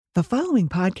The following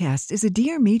podcast is a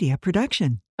Dear Media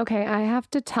production. Okay, I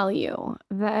have to tell you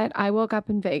that I woke up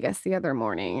in Vegas the other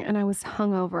morning and I was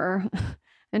hungover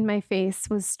and my face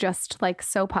was just like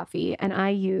so puffy. And I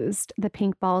used the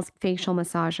Pink Balls facial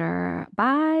massager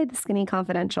by the Skinny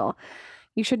Confidential.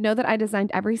 You should know that I designed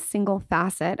every single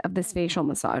facet of this facial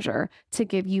massager to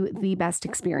give you the best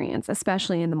experience,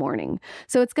 especially in the morning.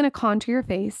 So it's going to contour your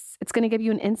face. It's going to give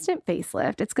you an instant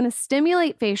facelift. It's going to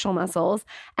stimulate facial muscles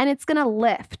and it's going to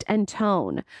lift and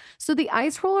tone. So the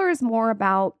ice roller is more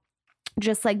about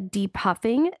just like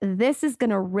depuffing. This is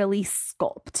going to really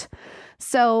sculpt.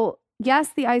 So yes,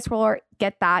 the ice roller,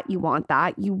 get that. You want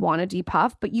that. You want to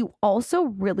depuff, but you also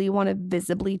really want to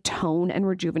visibly tone and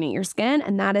rejuvenate your skin.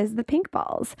 And that is the Pink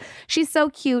Balls. She's so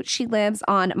cute. She lives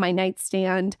on my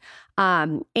nightstand.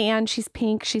 And she's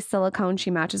pink. She's silicone.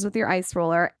 She matches with your ice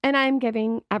roller. And I'm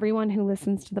giving everyone who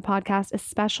listens to the podcast a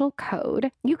special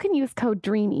code. You can use code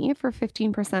DREAMY for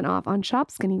 15% off on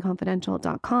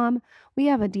shopskinnyconfidential.com. We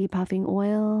have a depuffing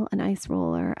oil, an ice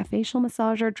roller, a facial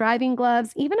massager, driving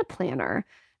gloves, even a planner.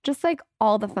 Just like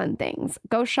all the fun things.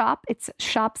 Go shop. It's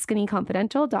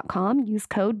shopskinnyconfidential.com. Use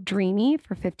code DREAMY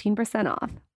for 15%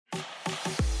 off.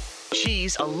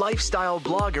 She's a lifestyle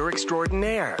blogger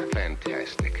extraordinaire.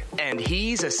 Fantastic. And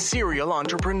he's a serial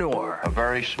entrepreneur. A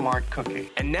very smart cookie.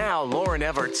 And now Loren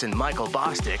Everts and Michael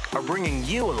Bosstick are bringing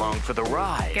you along for the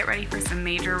ride. Get ready for some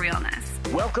major realness.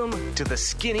 Welcome to the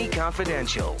Skinny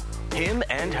Confidential. Him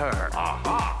and her.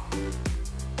 Aha!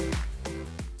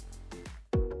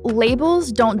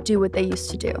 Labels don't do what they used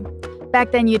to do.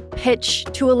 Back then, you'd pitch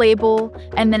to a label,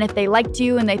 and then if they liked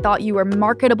you and they thought you were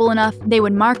marketable enough, they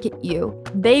would market you.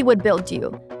 They would build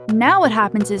you. Now what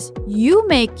happens is you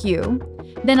make you,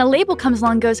 then a label comes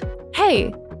along and goes,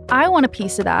 hey, I want a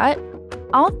piece of that.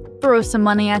 I'll throw some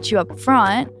money at you up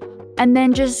front, and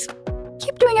then just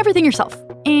keep doing everything yourself.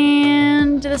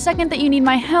 And the second that you need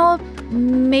my help,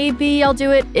 maybe I'll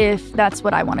do it if that's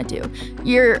what I want to do.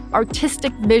 Your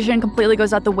artistic vision completely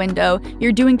goes out the window.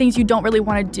 You're doing things you don't really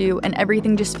want to do, and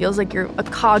everything just feels like you're a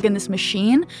cog in this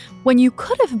machine when you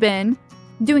could have been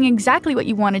doing exactly what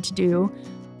you wanted to do.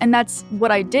 And that's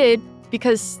what I did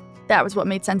because that was what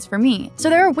made sense for me. So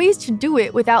there are ways to do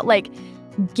it without like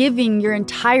giving your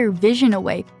entire vision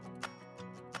away.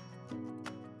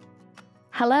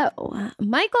 Hello.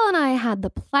 Michael and I had the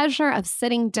pleasure of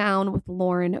sitting down with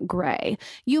Loren Gray.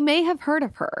 You may have heard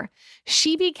of her.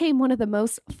 She became one of the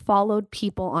most followed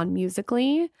people on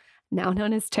Musical.ly, now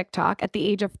known as TikTok, at the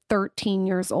age of 13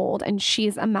 years old, and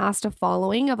she's amassed a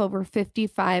following of over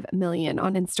 55 million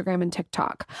on Instagram and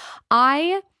TikTok.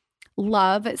 I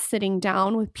love sitting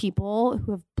down with people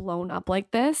who have blown up like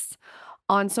this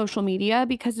on social media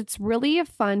because it's really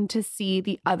fun to see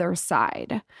the other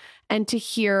side and to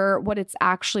hear what it's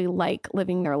actually like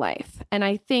living their life. And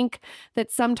I think that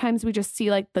sometimes we just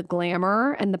see like the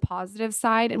glamour and the positive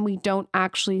side and we don't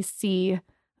actually see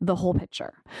the whole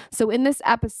picture. So in this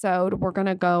episode, we're going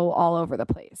to go all over the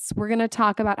place. We're going to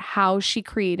talk about how she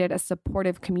created a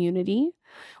supportive community.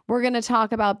 We're going to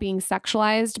talk about being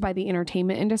sexualized by the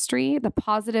entertainment industry, the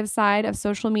positive side of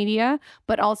social media,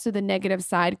 but also the negative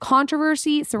side,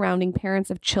 controversy surrounding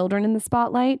parents of children in the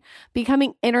spotlight,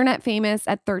 becoming internet famous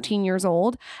at 13 years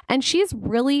old. And she's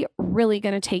really, really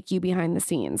going to take you behind the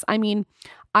scenes. I mean,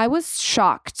 I was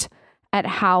shocked at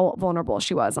how vulnerable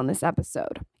she was on this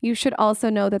episode. You should also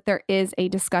know that there is a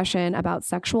discussion about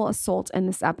sexual assault in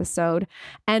this episode,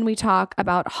 and we talk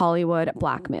about Hollywood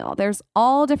blackmail. There's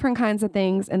all different kinds of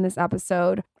things in this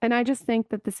episode, and I just think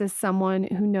that this is someone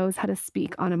who knows how to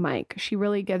speak on a mic. She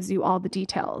really gives you all the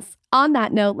details. On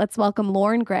that note, let's welcome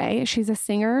Loren Gray. She's a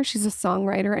singer, she's a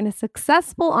songwriter, and a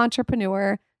successful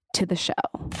entrepreneur to the show.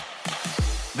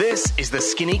 This is the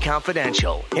Skinny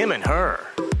Confidential. Him and her.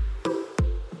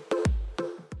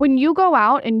 When you go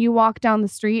out and you walk down the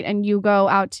street and you go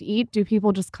out to eat, do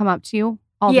people just come up to you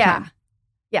all the time?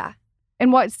 Yeah.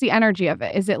 And what's the energy of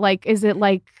it? Is it like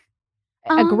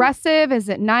aggressive? Is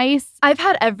it nice? I've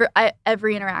had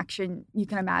every interaction you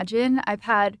can imagine. I've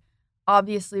had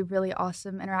obviously really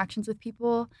awesome interactions with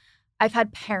people. I've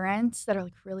had parents that are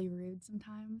like really rude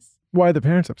sometimes. Why are the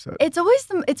parents upset? It's always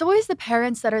the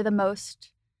parents that are the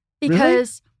most,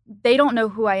 because they don't know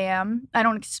who I am. I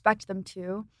don't expect them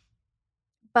to.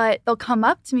 But they'll come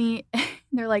up to me and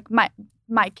they're like, my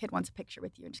kid wants a picture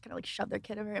with you, and just kind of like shove their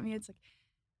kid over at me. It's like,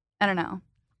 I don't know.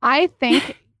 I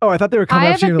think. Oh, I thought they were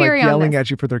coming up to you and like yelling this. at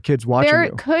you for their kids watching There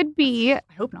you. could be. I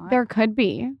hope not. There could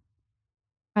be.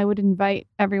 I would invite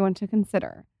everyone to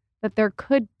consider that there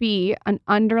could be an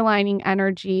underlining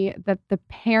energy that the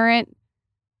parent,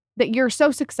 that you're so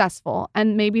successful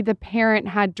and maybe the parent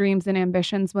had dreams and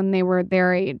ambitions when they were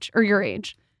their age or your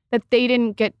age. that they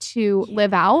didn't get to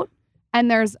live out. And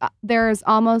there's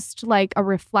almost like a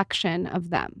reflection of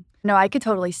them. No, I could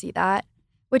totally see that,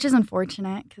 which is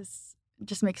unfortunate because it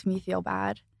just makes me feel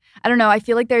bad. I don't know. I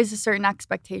feel like there's a certain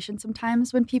expectation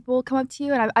sometimes when people come up to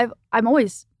you, and I'm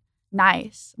always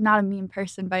nice. I'm not a mean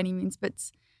person by any means,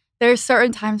 but there's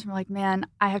certain times where I'm like, man,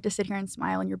 I have to sit here and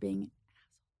smile, and you're being.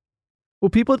 Well,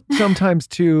 people sometimes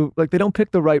too, like they don't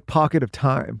pick the right pocket of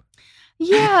time.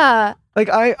 Yeah. Like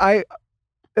I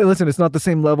listen, it's not the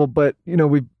same level, but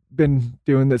we've been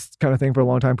doing this kind of thing for a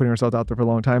long time, putting ourselves out there for a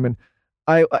long time. And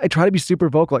I try to be super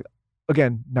vocal. Like,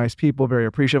 again, nice people, very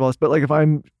appreciative of us. But like if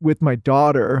I'm with my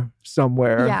daughter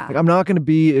somewhere, like I'm not going to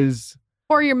be as.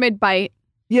 Or your mid-bite.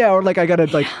 Yeah, or like I got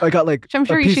like I'm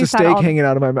sure a piece of steak hanging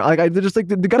out of my mouth. Like I just like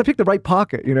they got to pick the right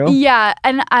pocket, Yeah,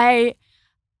 and I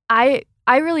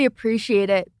really appreciate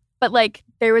it. But like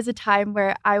there was a time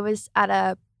where I was at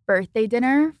a birthday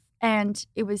dinner and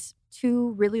it was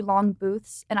 2 really long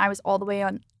booths and I was all the way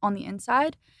on the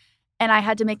inside and I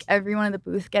had to make everyone in the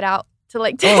booth get out to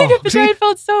like take a picture. I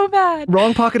felt so bad.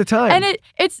 Wrong pocket of time. And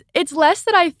it's less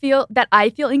that I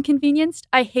feel inconvenienced.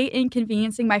 I hate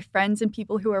inconveniencing my friends and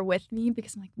people who are with me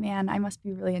because I'm like, man, I must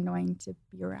be really annoying to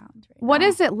be around right What now.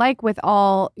 is it like with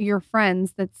all your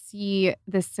friends that see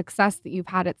this success that you've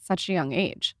had at such a young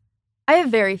age? I have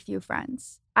very few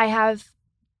friends. I have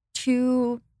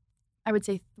 2, I would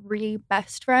say 3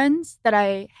 best friends that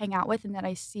I hang out with and that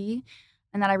I see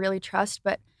and that I really trust.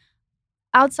 But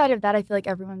outside of that, I feel like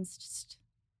everyone's just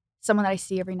someone that I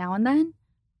see every now and then.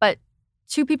 But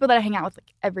 2 people that I hang out with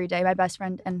like every day, my best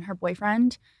friend and her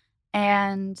boyfriend,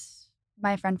 and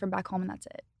my friend from back home, and that's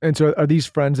it. And so are these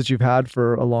friends that you've had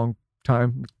for a long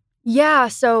time? Yeah.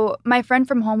 So my friend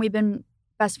from home, we've been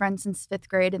best friends since 5th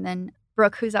grade. And then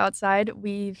Brooke, who's outside,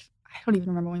 I don't even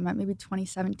remember when we met, maybe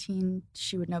 2017.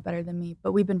 She would know better than me,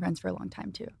 but we've been friends for a long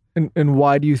time too. And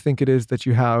why do you think it is that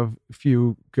you have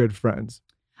few good friends?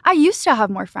 I used to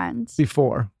have more friends.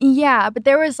 Before? Yeah, but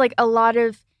there was like a lot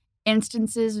of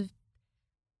instances of,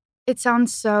 it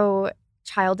sounds so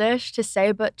childish to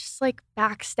say, but just like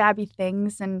backstabby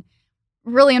things and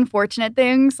really unfortunate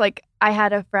things. Like I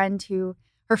had a friend who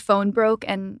her phone broke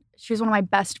and she was one of my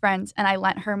best friends and I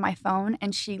lent her my phone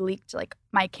and she leaked like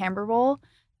my camera roll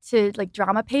to like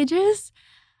drama pages.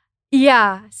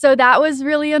 Yeah, so that was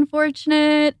really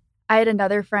unfortunate. I had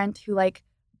another friend who like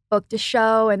booked a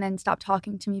show and then stopped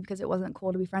talking to me because it wasn't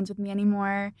cool to be friends with me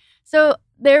anymore. So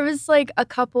there was like a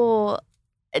couple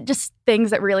just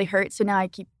things that really hurt. So now I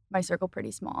keep my circle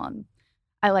pretty small and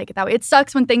I like it that way. It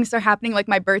sucks when things are happening like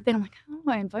my birthday and I'm like,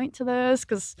 oh, I invite to this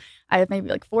because I have maybe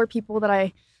like 4 people that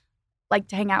I like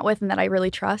to hang out with and that I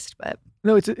really trust. But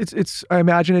no, it's I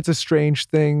imagine it's a strange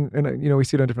thing, and we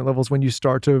see it on different levels when you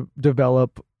start to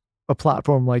develop a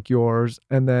platform like yours,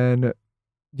 and then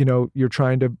you're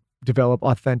trying to develop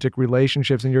authentic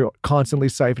relationships, and you're constantly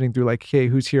siphoning through like, hey,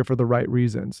 who's here for the right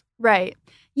reasons? Right.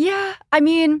 Yeah. I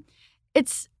mean,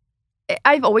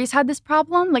 I've always had this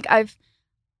problem. Like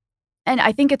and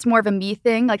I think it's more of a me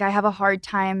thing. Like I have a hard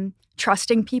time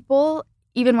trusting people,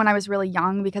 even when I was really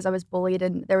young because I was bullied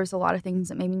and there was a lot of things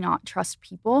that made me not trust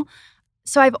people.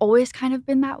 So I've always kind of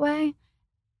been that way.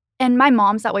 And my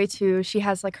mom's that way too. She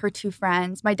has like her 2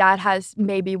 friends. My dad has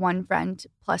maybe 1 friend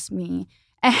plus me.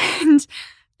 And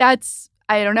that's,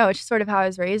 I don't know, it's just sort of how I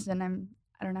was raised and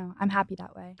I don't know, I'm happy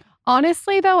that way.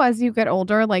 Honestly though, as you get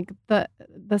older, like the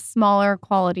smaller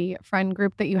quality friend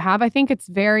group that you have, I think it's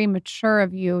very mature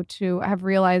of you to have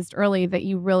realized early that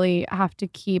you really have to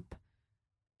keep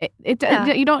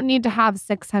you don't need to have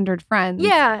 600 friends.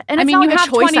 Yeah. And I mean, you have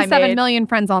 27 million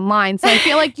friends online. So I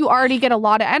feel like you already get a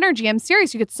lot of energy. I'm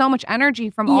serious. You get so much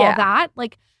energy from all that.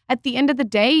 Like at the end of the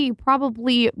day, you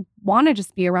probably want to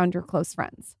just be around your close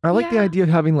friends. I like the idea of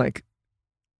having like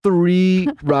 3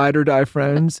 ride or die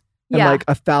friends and like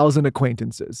 1,000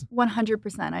 acquaintances.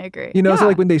 100%. I agree. So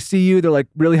like when they see you, they're like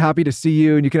really happy to see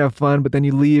you and you can have fun, but then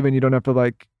you leave and you don't have to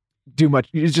like do much.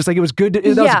 It's just like it was good. That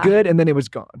was good, and then it was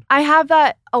gone. I have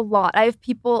that a lot. I have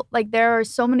people like there are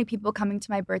so many people coming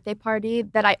to my birthday party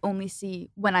that I only see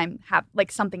when I'm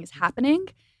like something is happening,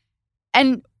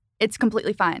 and it's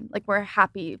completely fine. Like we're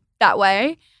happy that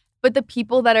way. But the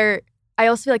people that I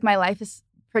also feel like my life is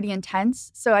pretty intense,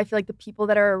 so I feel like the people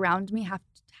that are around me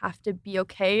have to be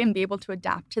okay and be able to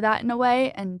adapt to that in a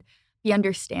way and be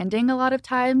understanding a lot of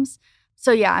times.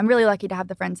 So yeah, I'm really lucky to have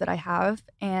the friends that I have,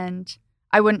 and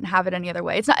I wouldn't have it any other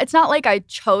way. It's not like I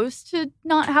chose to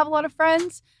not have a lot of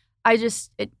friends.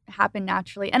 It happened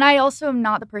naturally. And I also am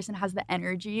not the person who has the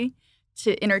energy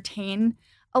to entertain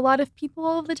a lot of people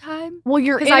all of the time. Well,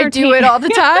 you're because I do it all the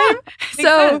time.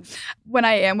 So when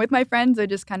I am with my friends, I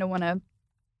just kind of want to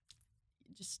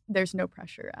just there's no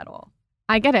pressure at all.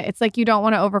 I get it. It's like you don't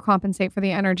want to overcompensate for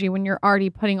the energy when you're already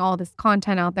putting all this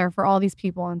content out there for all these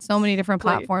people on so many different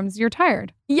platforms. You're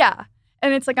tired. Yeah.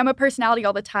 And it's like I'm a personality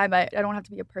all the time. I don't have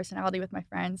to be a personality with my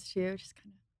friends too. Just kind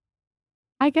of.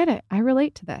 I get it. I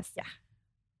relate to this. Yeah.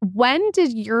 When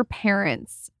did your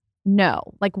parents know?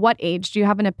 Like, what age do you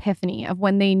have an epiphany of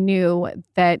when they knew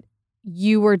that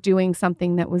you were doing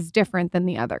something that was different than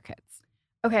the other kids?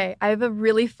 Okay, I have a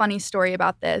really funny story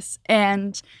about this.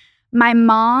 And my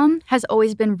mom has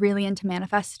always been really into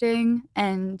manifesting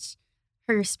and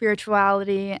her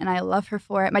spirituality, and I love her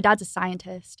for it. My dad's a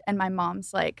scientist, and my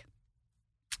mom's like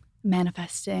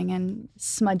manifesting and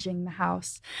smudging the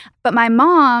house. But my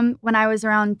mom, when I was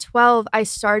around 12, I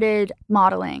started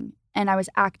modeling, and I was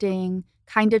acting,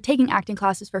 kind of taking acting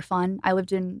classes for fun. I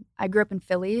grew up in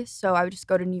Philly, so I would just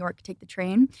go to New York, take the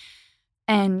train,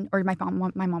 or my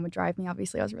mom would drive me.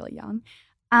 Obviously, I was really young.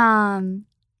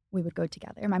 We would go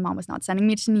together. My mom was not sending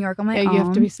me to New York on my own. You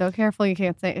have to be so careful. You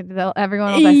can't say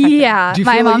everyone will dissect it. Yeah,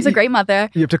 my mom's a great mother.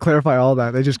 You have to clarify all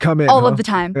that. They just come in all of the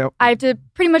time. Yep. I have to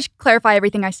pretty much clarify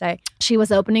everything I say. She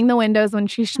was opening the windows when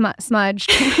she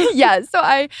smudged. Yeah,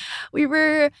 so we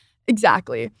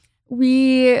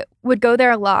would go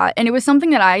there a lot, and it was something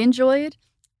that I enjoyed.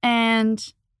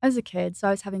 And I was a kid, so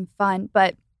I was having fun.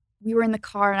 But we were in the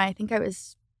car, and I think I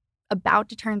was about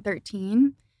to turn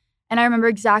 13. And I remember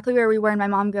exactly where we were, and my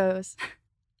mom goes,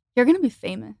 "You're going to be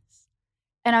famous."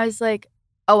 And I was like,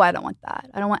 "Oh, I don't want that.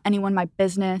 I don't want anyone in my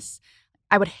business.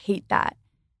 I would hate that."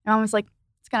 And mom was like,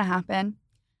 "It's going to happen."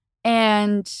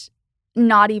 And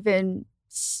not even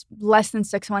less than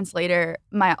 6 months later,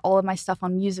 all of my stuff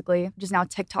on Musical.ly, which is now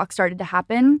TikTok, started to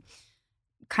happen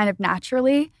kind of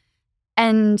naturally.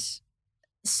 And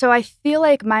so I feel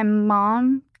like my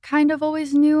mom kind of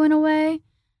always knew in a way.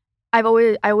 I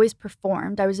always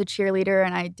performed. I was a cheerleader,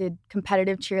 and I did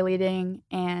competitive cheerleading,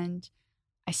 and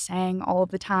I sang all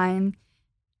of the time.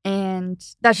 And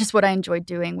that's just what I enjoyed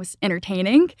doing, was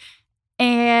entertaining.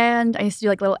 And I used to do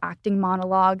like little acting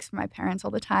monologues for my parents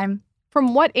all the time.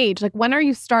 From what age? Like, when are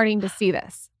you starting to see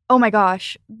this? Oh my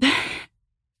gosh.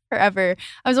 Forever.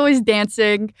 I was always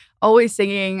dancing, always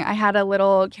singing. I had a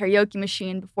little karaoke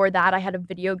machine. Before that, I had a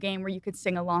video game where you could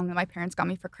sing along that my parents got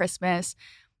me for Christmas.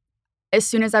 As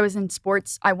soon as I was in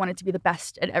sports, I wanted to be the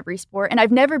best at every sport. And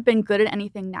I've never been good at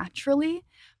anything naturally.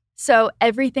 So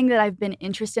everything that I've been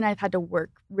interested in, I've had to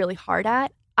work really hard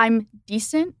at. I'm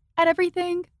decent at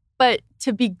everything, but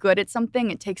to be good at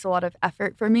something, it takes a lot of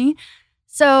effort for me.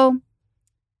 So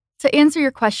to answer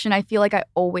your question, I feel like I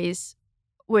always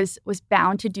was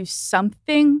bound to do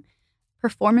something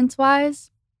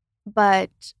performance-wise.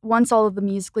 But once all of the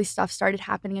Musical.ly stuff started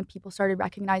happening and people started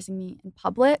recognizing me in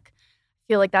public,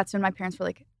 I feel like that's when my parents were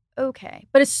like, okay.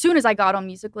 But as soon as I got on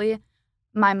Musical.ly,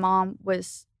 my mom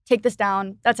was, take this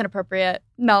down. That's inappropriate.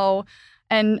 No.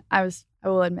 And I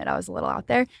will admit I was a little out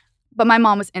there. But my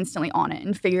mom was instantly on it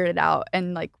and figured it out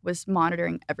and like was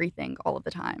monitoring everything all of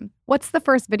the time. What's the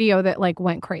first video that like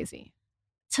went crazy?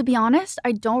 To be honest,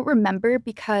 I don't remember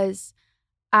because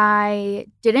I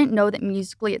didn't know that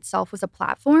Musical.ly itself was a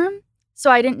platform.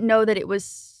 So I didn't know that it was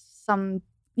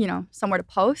somewhere to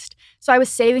post. So I was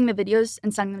saving the videos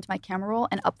and sending them to my camera roll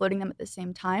and uploading them at the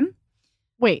same time.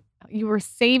 Wait, you were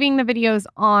saving the videos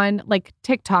on like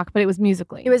TikTok, but it was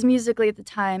Musical.ly. It was Musical.ly at the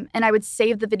time. And I would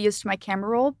save the videos to my camera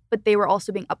roll, but they were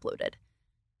also being uploaded.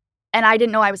 And I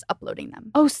didn't know I was uploading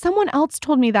them. Oh, someone else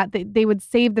told me that they would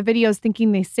save the videos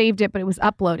thinking they saved it, but it was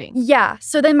uploading. Yeah.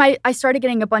 So then I started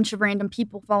getting a bunch of random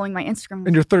people following my Instagram.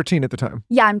 And you're 13 at the time?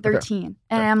 Yeah, I'm 13. Okay.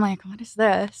 And I'm like, what is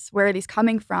this? Where are these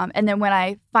coming from? And then when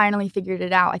I finally figured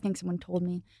it out, I think someone told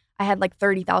me I had like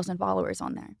 30,000 followers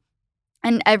on there.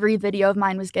 And every video of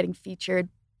mine was getting featured,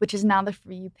 which is now the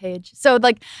For You page. So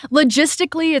like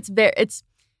logistically,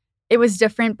 it was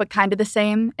different, but kind of the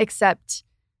same, except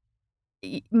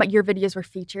your videos were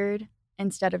featured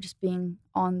instead of just being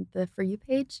on the For You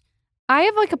page. I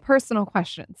have like a personal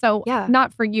question. So yeah.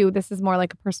 Not for you. This is more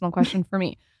like a personal question for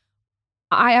me.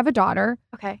 I have a daughter.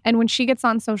 Okay. And when she gets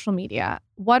on social media,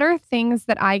 what are things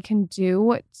that I can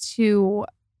do to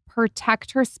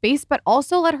protect her space, but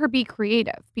also let her be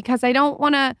creative? Because I don't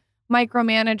want to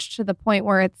micromanage to the point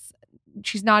where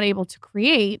she's not able to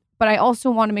create, but I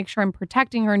also want to make sure I'm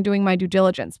protecting her and doing my due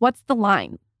diligence. What's the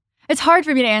line? It's hard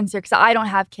for me to answer because I don't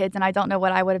have kids and I don't know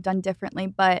what I would have done differently.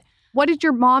 But what did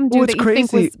your mom do that you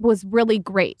think was really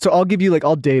great? So I'll give you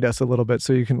I'll date us a little bit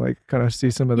so you can kind of see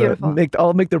some of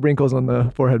I'll make the wrinkles on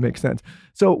the forehead make sense.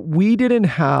 So we didn't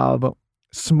have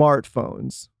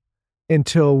smartphones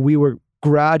until we were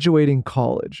graduating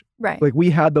college. Right. Like we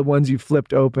had the ones you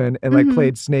flipped open and like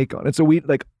played Snake on. And so we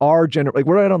like our like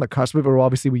we're right on the cusp of it.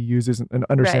 Obviously we use this and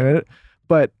understand it,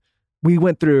 but we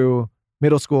went through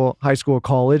middle school, high school,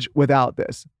 college without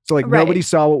this. So like nobody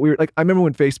saw what we were like. I remember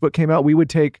when Facebook came out, we would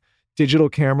take digital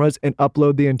cameras and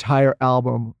upload the entire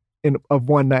album of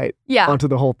one night onto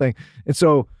the whole thing. And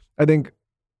so I think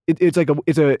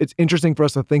it's interesting for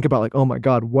us to think about like, oh my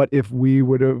God, what if we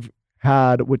would have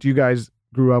had what you guys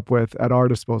grew up with at our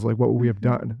disposal? Like what would we have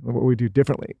done? What would we do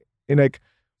differently? And like,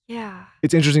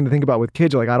 it's interesting to think about with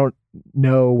kids. Like, I don't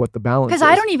know what the balance is.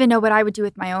 Because I don't even know what I would do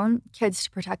with my own kids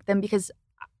to protect them because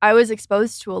I was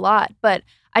exposed to a lot. But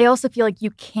I also feel like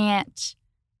you can't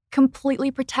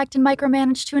completely protect and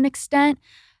micromanage to an extent.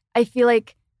 I feel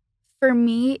like for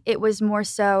me, it was more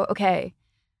so, okay,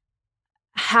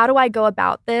 how do I go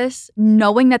about this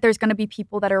knowing that there's going to be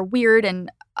people that are weird and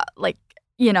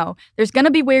there's going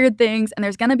to be weird things and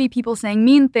there's going to be people saying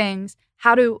mean things.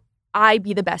 How do I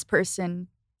be the best person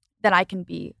that I can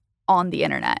be on the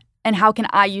internet? And how can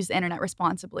I use the internet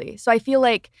responsibly? So I feel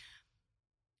like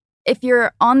if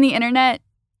you're on the internet,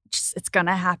 it's going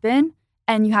to happen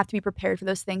and you have to be prepared for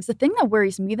those things. The thing that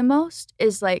worries me the most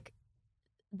is like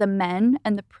the men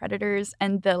and the predators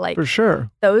and the like, for sure,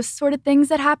 those sort of things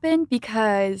that happen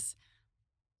because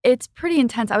it's pretty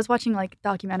intense. I was watching like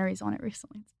documentaries on it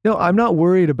recently. No, I'm not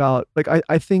worried about like,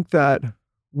 I think that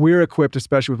we're equipped,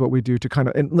 especially with what we do to kind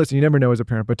of, and listen, you never know as a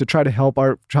parent, but to try to help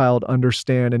our child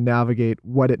understand and navigate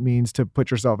what it means to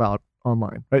put yourself out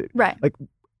online, right? Right. Like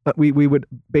we would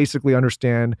basically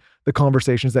understand the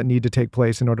conversations that need to take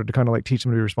place in order to kind of like teach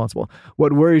them to be responsible.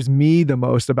 What worries me the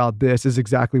most about this is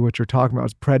exactly what you're talking about,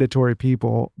 is predatory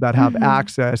people that have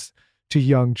access to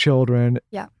young children.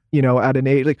 Yeah. You know, at an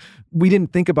age, like we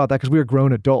didn't think about that because we were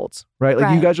grown adults, right?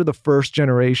 Like you guys are the first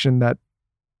generation that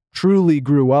truly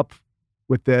grew up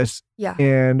with this. Yeah.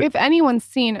 And if anyone's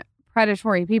seen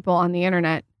predatory people on the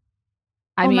internet,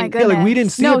 I mean, my goodness. like we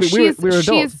didn't see it, but we were adults.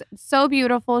 She's so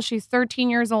beautiful. She's 13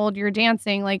 years old. You're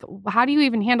dancing. Like, how do you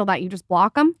even handle that? You just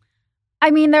block them?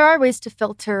 I mean, there are ways to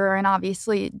filter and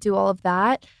obviously do all of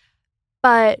that.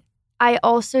 But I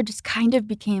also just kind of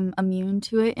became immune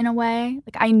to it in a way.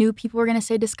 Like I knew people were going to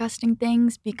say disgusting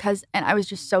things and I was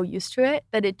just so used to it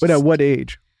that it just... But at what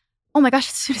age? Oh my gosh,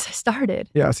 as soon as I started.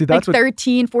 Yeah, see, that's like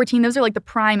 13, 14, those are like the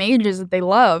prime ages that they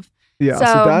love. Yeah,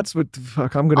 so that's what,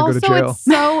 fuck, I'm going to go to jail.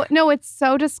 It's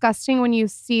so disgusting when you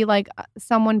see like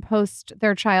someone post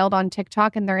their child on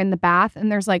TikTok and they're in the bath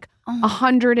and there's like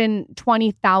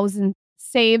 120,000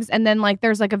 saves. And then like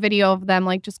there's like a video of them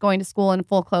like just going to school in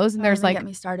full clothes and there's like get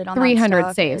me started on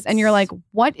 300 saves. And you're like,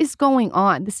 what is going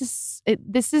on? This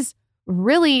is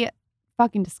really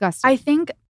fucking disgusting. I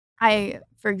think I,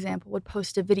 for example, would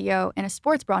post a video in a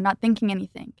sports bra, not thinking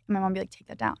anything. And my mom would be like, take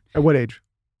that down. At what age?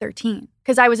 13.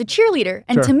 Because I was a cheerleader.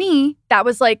 And to me, that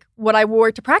was like what I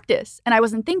wore to practice. And I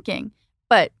wasn't thinking.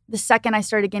 But the second I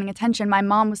started getting attention, my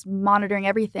mom was monitoring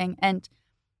everything. And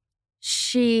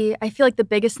I feel like the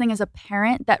biggest thing as a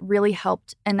parent that really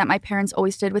helped and that my parents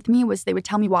always did with me was they would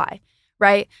tell me why,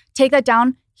 right? Take that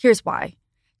down. Here's why.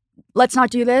 Let's not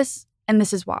do this. And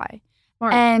this is why.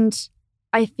 Right. And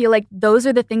I feel like those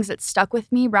are the things that stuck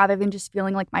with me rather than just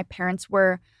feeling like my parents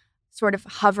were sort of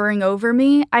hovering over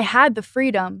me. I had the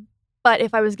freedom, but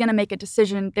if I was going to make a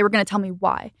decision, they were going to tell me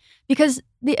why. Because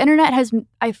the internet has,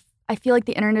 I feel like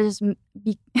the internet has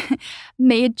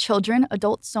made children,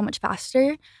 adults so much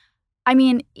faster. I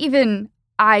mean, even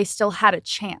I still had a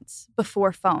chance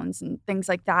before phones and things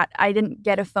like that. I didn't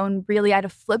get a phone really. I had a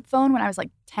flip phone when I was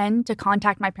like 10 to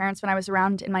contact my parents when I was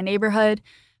around in my neighborhood.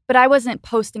 But I wasn't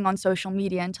posting on social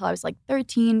media until I was like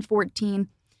 13, 14.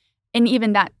 And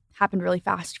even that happened really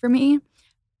fast for me.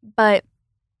 But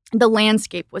the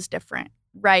landscape was different,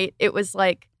 right? It was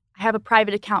like I have a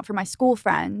private account for my school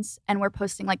friends and we're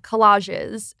posting like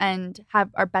collages and have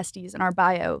our besties in our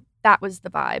bio. That was the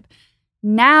vibe.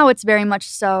 Now it's very much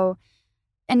so.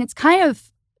 And it's kind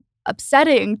of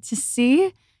upsetting to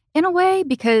see in a way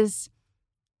because,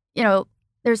 you know,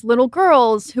 there's little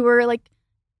girls who are like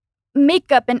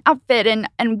makeup and outfit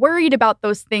and worried about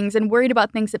those things and worried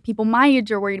about things that people my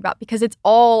age are worried about because it's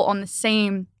all on the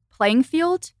same playing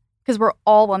field because we're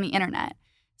all on the internet.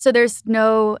 So there's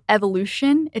no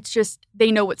evolution. It's just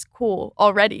they know what's cool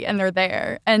already and they're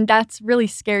there. And that's really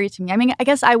scary to me. I mean, I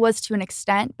guess I was to an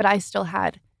extent, but I still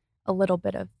had a little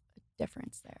bit of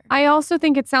difference there. I also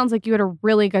think it sounds like you had a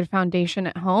really good foundation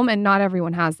at home and not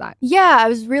everyone has that. Yeah, I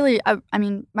was really, I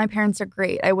mean, my parents are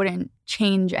great. I wouldn't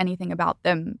change anything about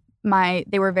them.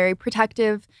 They were very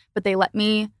protective, but they let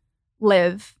me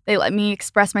live. They let me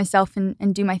express myself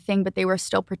and do my thing, but they were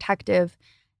still protective.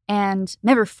 and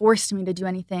never forced me to do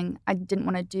anything I didn't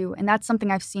want to do. And that's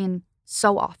something I've seen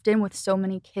so often with so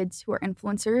many kids who are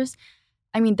influencers.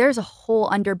 I mean, there's a whole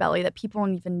underbelly that people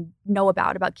don't even know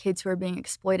about kids who are being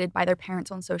exploited by their parents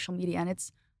on social media. And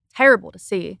it's terrible to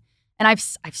see. And I've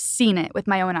seen it with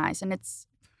my own eyes. And it's...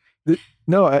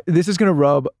 No, this is going to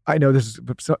rub, I know this is,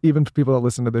 even people that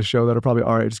listen to this show that are probably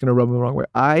all right, it's going to rub them the wrong way.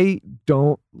 I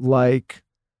don't like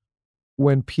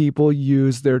when people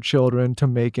use their children to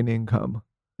make an income.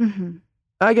 Mm-hmm.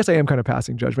 I guess I am kind of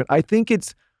passing judgment. I think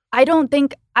it's... I don't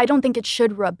think it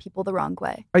should rub people the wrong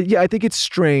way. I think it's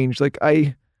strange. Like,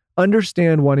 I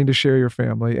understand wanting to share your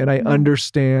family, and I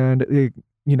understand,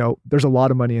 there's a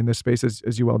lot of money in this space,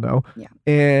 as you well know. Yeah.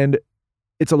 And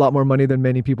it's a lot more money than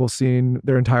many people seen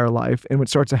their entire life. And what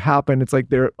starts to happen, it's like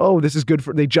this is good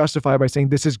they justify by saying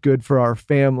this is good for our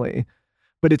family,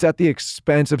 but it's at the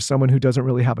expense of someone who doesn't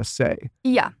really have a say.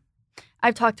 Yeah.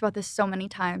 I've talked about this so many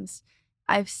times.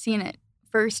 I've seen it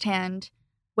firsthand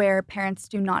where parents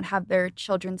do not have their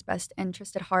children's best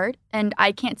interest at heart. And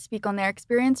I can't speak on their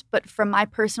experience, but from my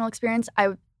personal experience,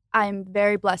 I'm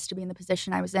very blessed to be in the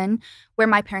position I was in where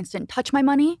my parents didn't touch my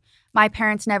money. My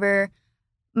parents never,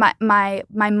 my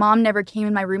mom never came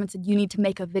in my room and said, you need to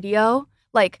make a video.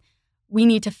 Like, we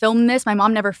need to film this. My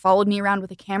mom never followed me around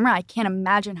with a camera. I can't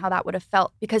imagine how that would have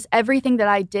felt because everything that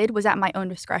I did was at my own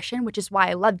discretion, which is why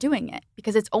I love doing it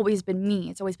because it's always been me.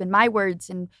 It's always been my words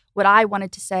and what I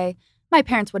wanted to say. My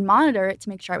parents would monitor it to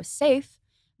make sure I was safe.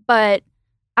 But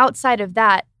outside of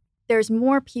that, there's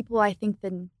more people, I think,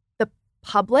 than the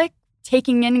public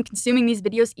taking in and consuming these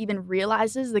videos even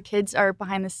realizes the kids are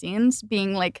behind the scenes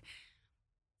being like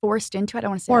forced into it. I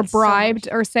don't want to say or that bribed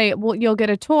so or say, well, you'll get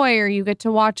a toy or you get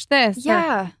to watch this.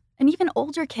 Yeah. And even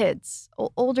older kids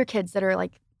that are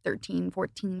like 13,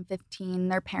 14, 15,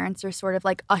 their parents are sort of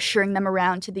like ushering them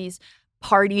around to these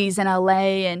parties in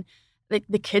LA and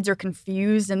the kids are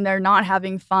confused and they're not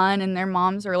having fun and their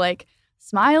moms are like,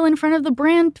 smile in front of the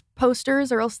brand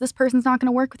posters or else this person's not going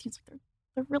to work with you. It's like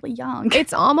they're really young.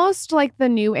 It's almost like the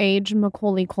new age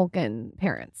Macaulay Culkin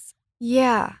parents.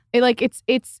 Yeah. It's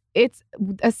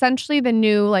essentially the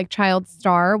new like child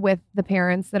star with the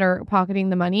parents that are pocketing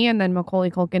the money and then Macaulay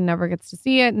Culkin never gets to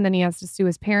see it and then he has to sue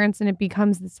his parents and it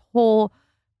becomes this whole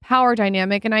power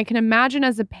dynamic. And I can imagine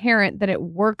as a parent that it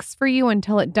works for you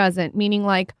until it doesn't, meaning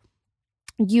like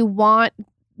you want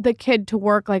the kid to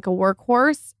work like a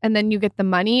workhorse and then you get the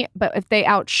money. But if they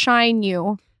outshine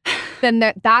you, then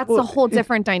that's a whole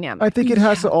different dynamic. I think it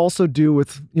has to also do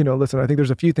with, listen, I think there's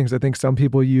a few things. I think some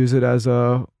people use it as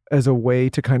a way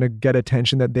to kind of get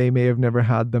attention that they may have never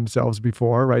had themselves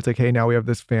before, right? It's like, hey, now we have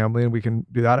this family and we can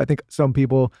do that. I think some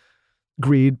people,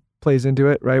 greed plays into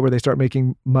it, right? Where they start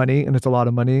making money and it's a lot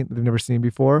of money they've never seen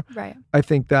before. Right. I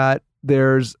think that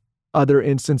there's other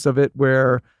instance of it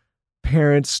where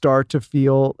parents start to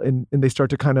feel and they start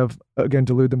to kind of, again,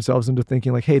 delude themselves into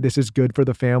thinking like, hey, this is good for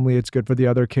the family. It's good for the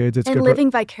other kids. It's and good living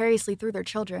vicariously through their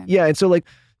children. Yeah. And so like,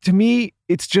 to me,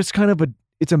 it's just kind of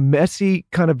it's a messy,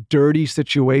 kind of dirty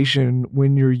situation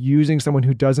when you're using someone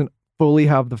who doesn't fully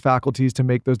have the faculties to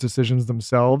make those decisions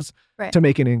themselves to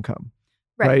make an income.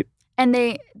 Right. And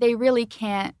they really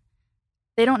can't,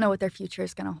 they don't know what their future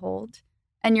is going to hold.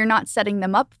 And you're not setting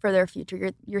them up for their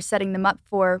future. You're setting them up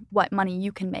for what money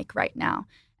you can make right now.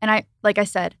 And like I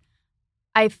said,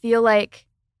 I feel like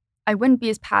I wouldn't be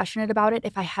as passionate about it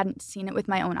if I hadn't seen it with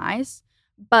my own eyes.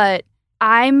 But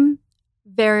I'm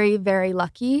very, very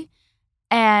lucky.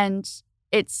 And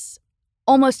it's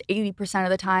almost 80% of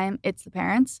the time, it's the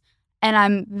parents. And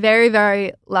I'm very,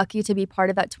 very lucky to be part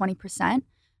of that 20%.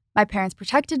 My parents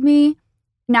protected me.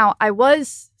 Now, I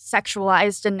was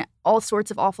sexualized and all sorts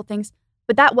of awful things.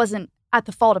 But that wasn't at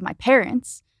the fault of my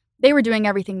parents. They were doing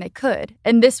everything they could.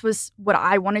 And this was what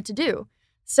I wanted to do.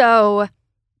 So,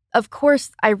 of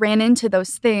course, I ran into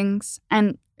those things.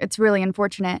 And it's really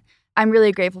unfortunate. I'm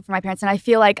really grateful for my parents. And I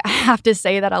feel like I have to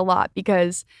say that a lot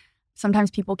because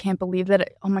sometimes people can't believe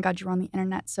that, oh my God, you were on the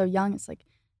internet so young. It's like,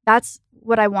 that's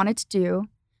what I wanted to do.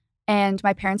 And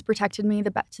my parents protected me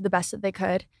to the best that they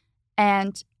could.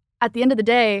 And at the end of the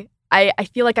day, I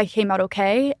feel like I came out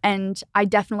okay. And I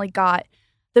definitely got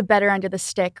the better end of the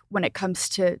stick when it comes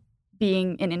to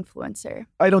being an influencer.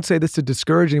 I don't say this to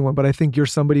discourage anyone, but I think you're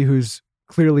somebody who's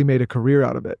clearly made a career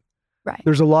out of it. Right.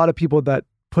 There's a lot of people that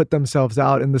put themselves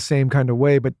out in the same kind of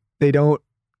way, but they don't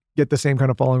get the same kind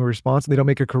of following response and they don't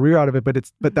make a career out of it,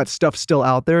 but that stuff's still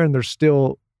out there and there's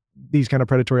still these kind of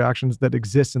predatory actions that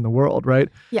exist in the world, right?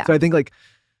 Yeah. So I think like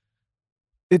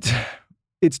it's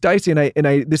dicey and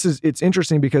it's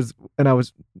interesting because, and I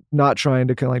was not trying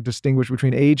to kind of like distinguish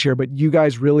between age here, but you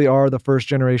guys really are the first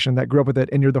generation that grew up with it.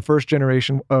 And you're the first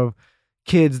generation of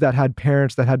kids that had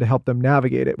parents that had to help them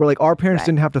navigate it. Where like our parents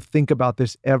didn't have to think about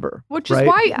this ever. Which is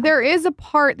why there is a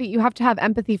part that you have to have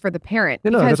empathy for the parent.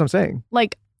 No, that's what I'm saying.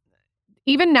 Like,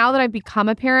 even now that I've become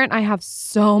a parent, I have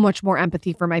so much more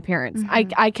empathy for my parents.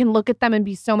 I can look at them and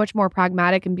be so much more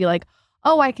pragmatic and be like,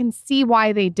 oh, I can see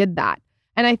why they did that.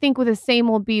 And I think the same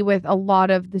will be with a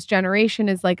lot of this generation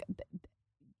is like,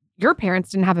 your parents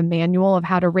didn't have a manual of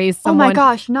how to raise someone. Oh my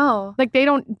gosh, no. Like they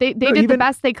did the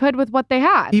best they could with what they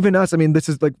had. Even us, I mean, this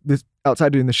is like this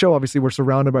outside doing the show, obviously we're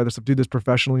surrounded by this stuff, do this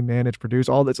professionally managed, produce,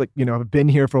 all that's like, I've been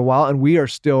here for a while and we are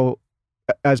still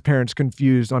as parents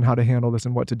confused on how to handle this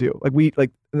and what to do.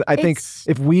 I think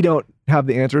if we don't have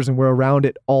the answers and we're around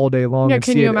it all day long and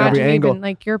see it at every angle. Even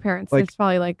like your parents, it's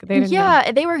probably like they didn't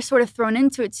know. They were sort of thrown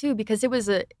into it too because it was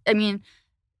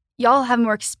y'all have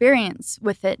more experience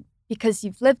with it because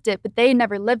you've lived it, but they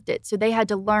never lived it. So they had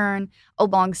to learn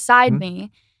alongside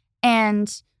me.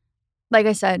 And like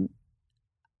I said,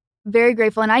 very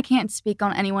grateful. And I can't speak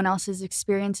on anyone else's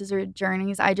experiences or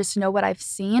journeys. I just know what I've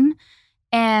seen.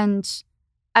 And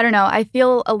I don't know, I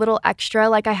feel a little extra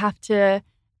like I have to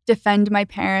defend my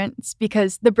parents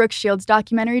because the Brooke Shields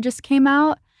documentary just came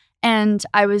out and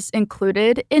I was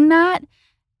included in that.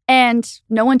 And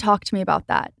no one talked to me about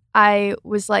that. I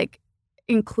was like,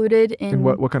 included in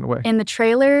what kind of way? In the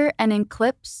trailer and in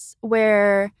clips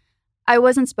where I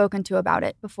wasn't spoken to about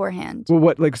it beforehand. Well,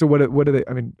 what are they?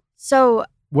 I mean, so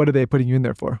what are they putting you in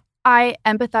there for? I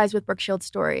empathize with Brooke Shields'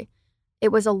 story. It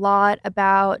was a lot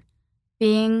about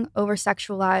being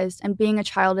over-sexualized and being a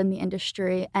child in the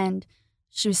industry, and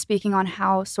she was speaking on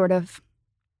how sort of,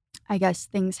 I guess,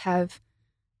 things have,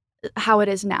 how it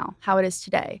is now, how it is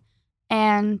today,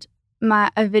 and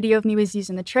a video of me was used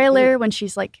in the trailer when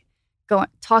she's like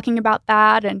talking about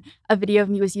that, and a video of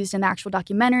me was used in the actual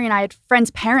documentary, and I had friends'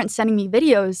 parents sending me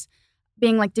videos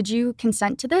being like, did you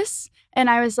consent to this? And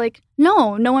I was like,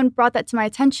 no one brought that to my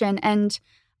attention. And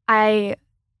I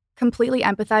completely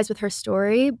empathize with her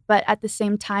story, but at the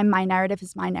same time, my narrative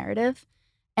is my narrative.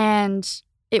 And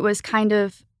it was kind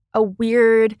of a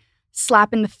weird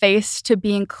slap in the face to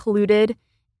be included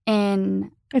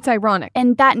in... It's ironic.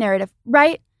 In that narrative,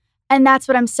 right? And that's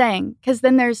what I'm saying. Because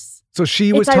then there's... So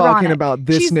she was talking about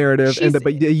this narrative,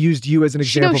 but they used you as an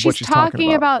example of what she's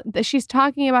talking about. She's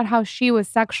talking about how she was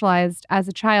sexualized as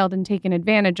a child and taken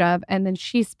advantage of, and then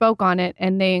she spoke on it,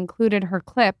 and they included her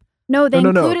clip. No,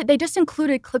 they just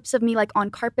included clips of me like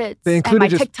on carpets and my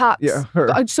TikToks. Yeah,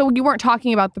 her. So you weren't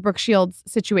talking about the Brooke Shields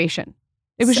situation.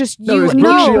 It was just no, you.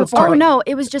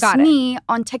 It was just me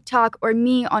on TikTok or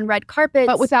me on red carpets,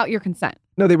 but without your consent.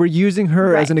 No, they were using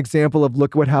her as an example of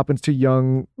look what happens to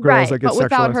young girls that get but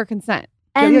without sexualized. her consent.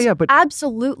 And but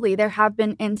absolutely, there have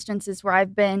been instances where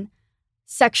I've been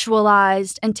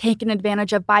sexualized and taken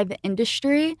advantage of by the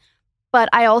industry. But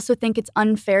I also think it's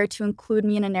unfair to include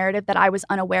me in a narrative that I was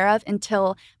unaware of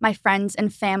until my friends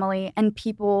and family and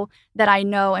people that I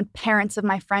know and parents of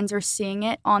my friends are seeing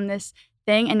it on this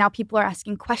thing. And now people are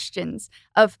asking questions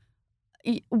of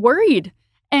worried.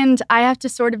 And I have to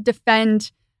sort of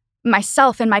defend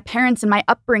myself and my parents and my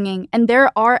upbringing. And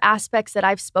there are aspects that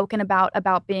I've spoken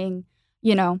about being,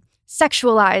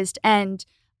 sexualized and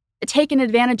taken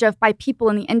advantage of by people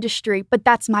in the industry. But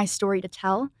that's my story to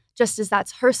tell, just as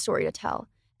that's her story to tell.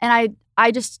 And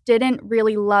I just didn't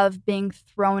really love being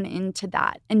thrown into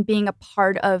that and being a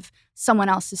part of someone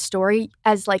else's story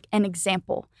as like an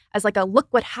example, as like a look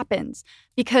what happens,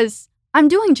 because I'm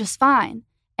doing just fine.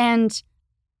 And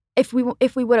if we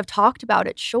would have talked about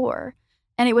it, sure.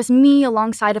 And it was me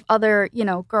alongside of other,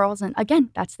 girls. And again,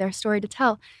 that's their story to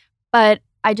tell. But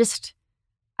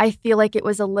I feel like it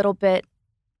was a little bit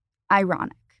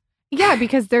ironic. Yeah,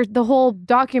 because the whole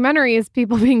documentary is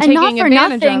people being taken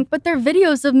advantage of. But they're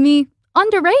videos of me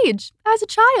underage as a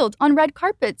child on red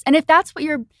carpets. And if that's what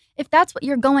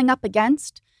you're going up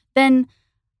against, then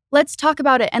let's talk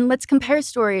about it and let's compare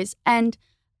stories. And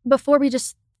before we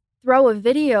just throw a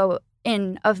video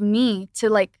in of me to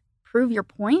like prove your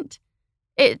point,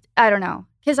 I don't know.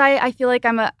 Because I feel like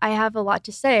I have a lot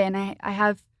to say and I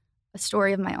have a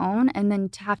story of my own, and then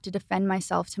to have to defend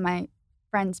myself to my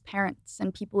friends' parents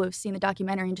and people who've seen the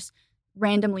documentary and just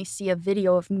randomly see a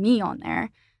video of me on there.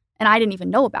 And I didn't even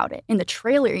know about it in the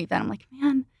trailer even. I'm like,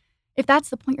 man, if that's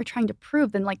the point you're trying to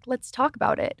prove, then like, let's talk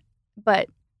about it. But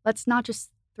let's not just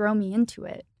throw me into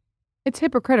it. It's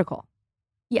hypocritical.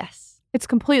 Yes. It's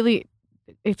completely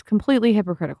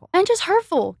hypocritical. And just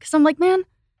hurtful. Because I'm like, man,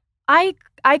 I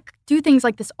do things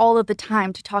like this all of the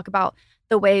time to talk about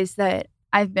the ways that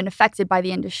I've been affected by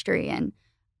the industry.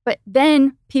 But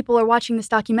then people are watching this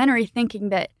documentary thinking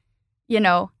that,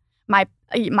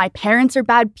 my parents are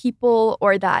bad people,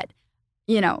 or that,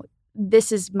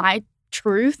 this is my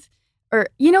truth, or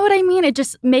you know what I mean? It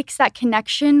just makes that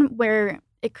connection where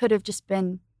it could have just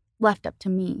been left up to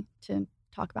me to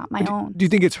talk about my own. Do you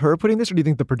think it's her putting this, or do you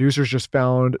think the producers just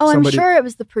found I'm somebody? sure it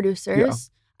was the producers. Yeah.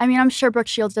 I mean, I'm sure Brooke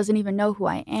Shields doesn't even know who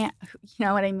I am. You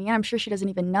know what I mean? I'm sure she doesn't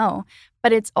even know.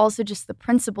 But it's also just the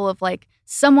principle of like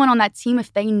someone on that team,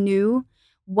 if they knew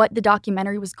what the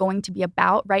documentary was going to be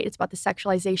about, right? It's about the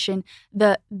sexualization,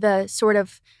 the sort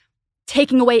of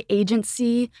taking away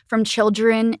agency from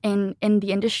children in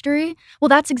the industry. Well,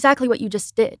 that's exactly what you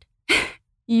just did.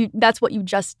 That's what you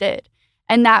just did.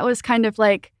 And that was kind of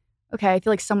like, okay, I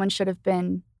feel like someone should have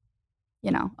been,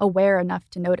 aware enough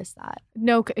to notice that.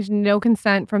 No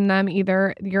consent from them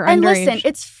either. You're and underage. Listen,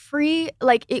 it's free.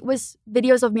 Like, it was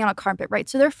videos of me on a carpet, right?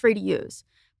 So they're free to use.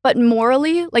 But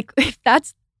morally, like, if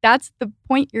that's the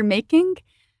point you're making,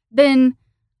 then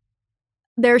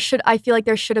I feel like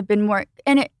there should have been more.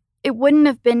 And it wouldn't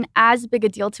have been as big a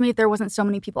deal to me if there wasn't so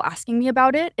many people asking me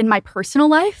about it in my personal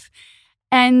life.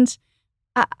 And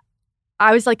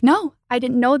I was like, no, I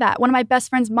didn't know that. One of my best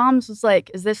friend's moms was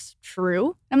like, is this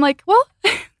true? I'm like, well,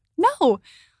 no.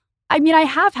 I mean, I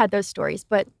have had those stories,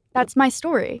 but that's my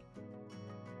story.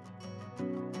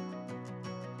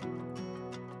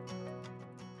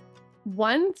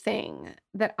 One thing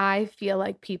that I feel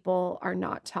like people are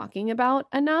not talking about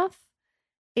enough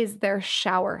is their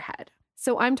shower head.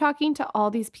 So I'm talking to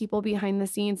all these people behind the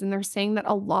scenes, and they're saying that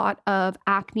a lot of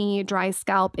acne, dry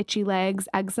scalp, itchy legs,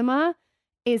 eczema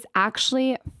is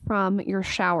actually from your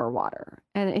shower water.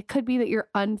 And it could be that your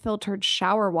unfiltered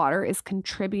shower water is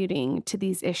contributing to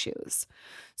these issues.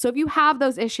 So if you have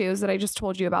those issues that I just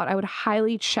told you about, I would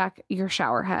highly check your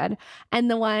shower head. And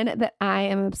the one that I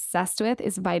am obsessed with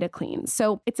is VitaClean.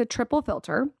 So it's a triple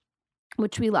filter,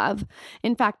 which we love.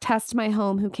 In fact, Test My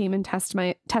Home, who came and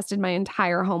tested my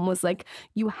entire home, was like,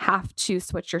 you have to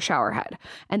switch your shower head.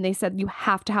 And they said you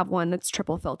have to have one that's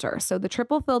triple filter. So the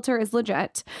triple filter is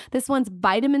legit. This one's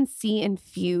vitamin C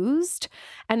infused,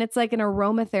 and it's like an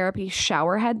aromatherapy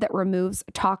shower head that removes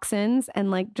toxins and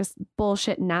like just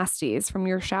bullshit nasties from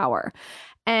your shower.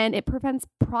 And it prevents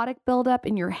product buildup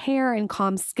in your hair and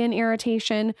calms skin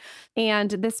irritation. And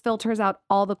this filters out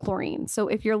all the chlorine. So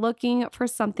if you're looking for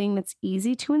something that's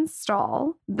easy to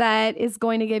install, that is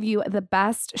going to give you the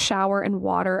best shower and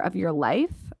water of your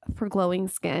life for glowing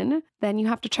skin, then you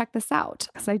have to check this out,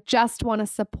 because I just want to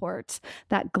support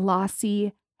that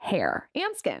glossy hair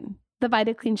and skin. The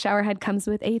VitaClean shower head comes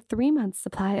with a 3-month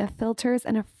supply of filters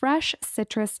and a fresh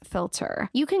citrus filter.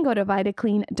 You can go to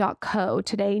vitaclean.co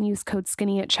today and use code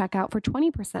SKINNY at checkout for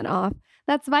 20% off.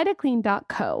 That's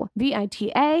vitaclean.co,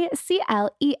 VITACLEAN.co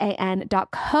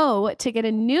to get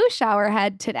a new shower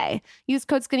head today. Use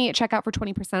code SKINNY at checkout for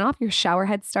 20% off your shower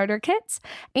head starter kits.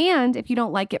 And if you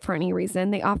don't like it for any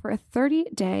reason, they offer a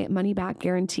 30-day money-back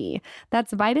guarantee.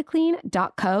 That's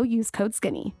vitaclean.co. Use code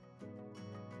SKINNY.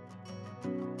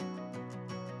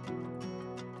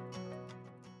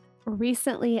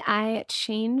 Recently, I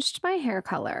changed my hair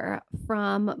color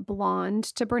from blonde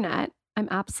to brunette. I'm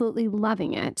absolutely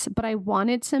loving it, but I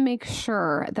wanted to make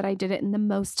sure that I did it in the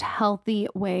most healthy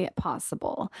way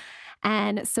possible.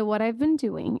 And so what I've been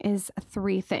doing is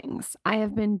 3 things. I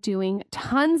have been doing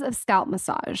tons of scalp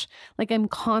massage. Like, I'm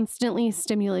constantly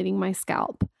stimulating my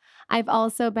scalp. I've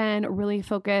also been really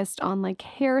focused on like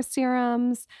hair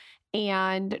serums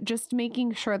and just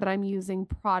making sure that I'm using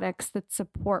products that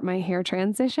support my hair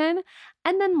transition.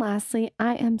 And then lastly,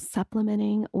 I am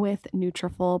supplementing with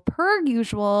Nutrafol per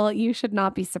usual. You should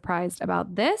not be surprised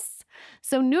about this.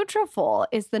 So Nutrafol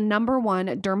is the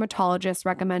 #1 dermatologist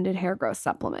recommended hair growth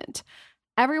supplement.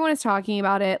 Everyone is talking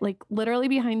about it, like literally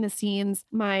behind the scenes.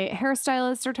 My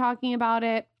hairstylists are talking about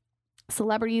it.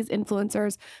 Celebrities,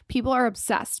 influencers, people are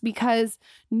obsessed because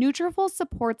Nutrafol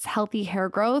supports healthy hair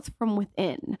growth from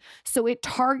within. So it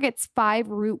targets 5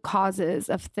 root causes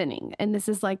of thinning. And this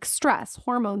is like stress,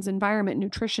 hormones, environment,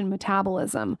 nutrition,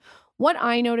 metabolism. What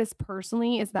I notice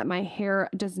personally is that my hair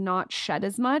does not shed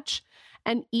as much.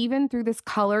 And even through this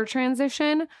color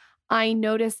transition, I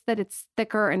noticed that it's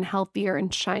thicker and healthier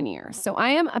and shinier. So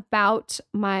I am about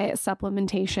my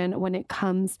supplementation when it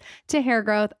comes to hair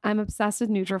growth. I'm obsessed with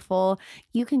Nutrafol.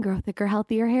 You can grow thicker,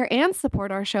 healthier hair and support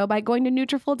our show by going to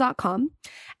Nutrafol.com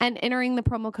and entering the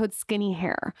promo code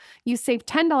SKINNYHAIR. You save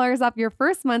 $10 off your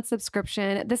first month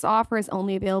subscription. This offer is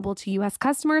only available to U.S.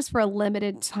 customers for a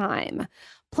limited time.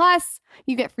 Plus,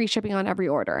 you get free shipping on every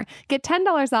order. Get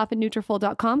 $10 off at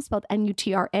Nutrafol.com, spelled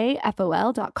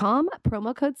Nutrafol.com,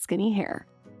 promo code SKINNYHAIR.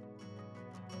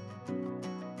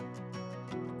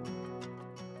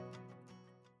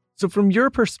 So from your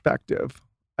perspective,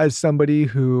 as somebody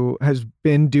who has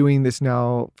been doing this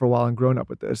now for a while and grown up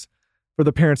with this, for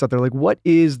the parents out there, like what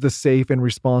is the safe and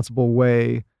responsible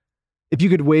way? If you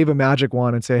could wave a magic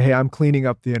wand and say, hey, I'm cleaning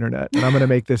up the internet and I'm going to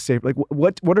make this safe. Like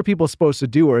what are people supposed to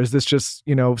do? Or is this just,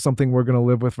 something we're going to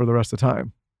live with for the rest of the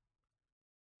time?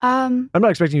 I'm not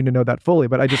expecting you to know that fully,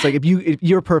 but I just like, if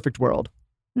your perfect world.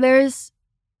 There's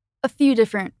a few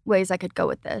different ways I could go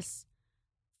with this.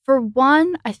 For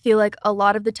one, I feel like a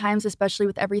lot of the times, especially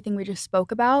with everything we just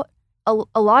spoke about,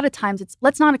 a lot of times it's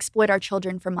let's not exploit our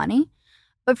children for money.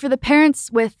 But for the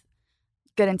parents with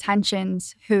good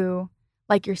intentions who,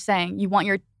 like you're saying, you want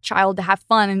your child to have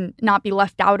fun and not be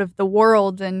left out of the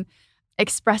world and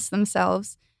express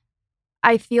themselves,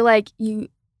 I feel like you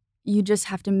just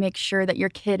have to make sure that your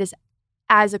kid is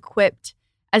as equipped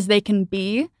as they can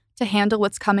be to handle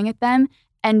what's coming at them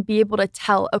and be able to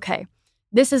tell, okay,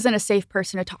 this isn't a safe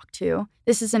person to talk to.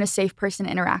 This isn't a safe person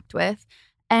to interact with.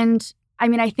 And I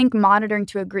mean, I think monitoring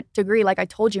to a degree, like I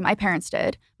told you, my parents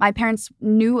did. My parents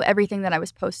knew everything that I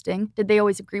was posting. Did they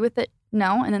always agree with it?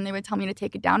 No. And then they would tell me to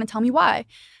take it down and tell me why.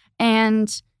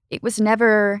 And it was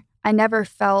I never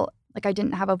felt like I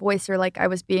didn't have a voice or like I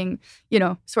was being,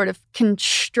 sort of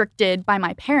constricted by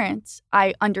my parents.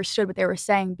 I understood what they were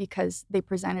saying because they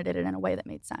presented it in a way that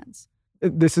made sense.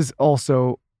 This is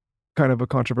also kind of a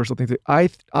controversial thing.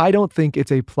 I don't think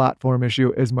it's a platform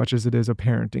issue as much as it is a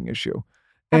parenting issue.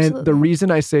 And Absolutely. the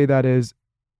reason I say that is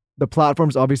the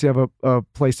platforms obviously have a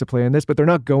place to play in this, but they're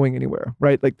not going anywhere,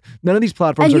 right? Like none of these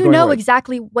platforms and are going away.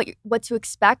 exactly what to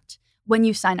expect when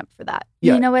you sign up for that.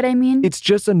 Yeah. You know what I mean? It's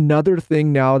just another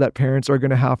thing now that parents are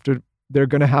going to have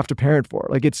to parent for.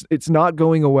 Like it's not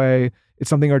going away. It's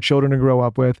something our children are grow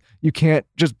up with. You can't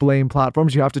just blame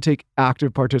platforms. You have to take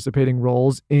active participating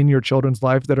roles in your children's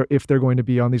life if they're going to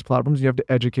be on these platforms. You have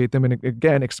to educate them and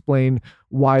again, explain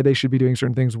why they should be doing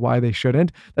certain things, why they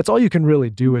shouldn't. That's all you can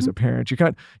really do as a parent. You're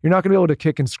not going to be able to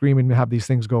kick and scream and have these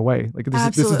things go away. Like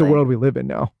this is the world we live in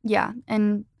now. Yeah.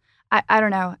 And I don't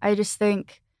know. I just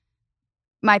think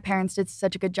my parents did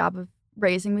such a good job of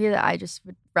raising me that I just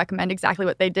would recommend exactly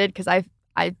what they did because I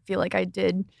feel like I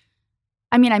did.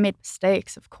 I mean, I made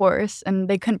mistakes, of course, and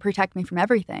they couldn't protect me from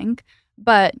everything,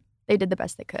 but they did the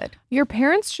best they could. Your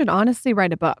parents should honestly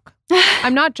write a book.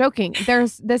 I'm not joking.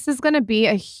 This is going to be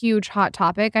a huge hot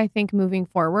topic, I think, moving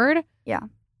forward. Yeah.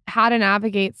 How to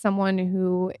navigate someone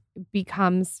who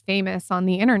becomes famous on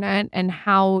the internet and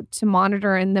how to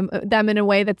monitor them in a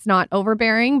way that's not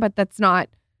overbearing, but that's not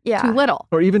too little.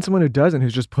 Or even someone who doesn't,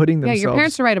 who's just putting themselves. Yeah, your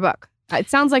parents should write a book. It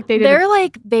sounds like they did. They're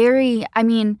like very, I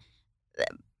mean,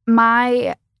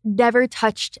 my never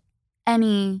touched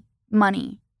any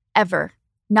money ever.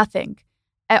 Nothing.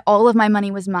 All of my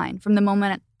money was mine from the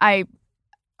moment I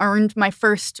earned my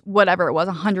first, whatever it was,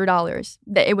 $100.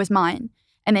 That it was mine.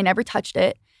 And they never touched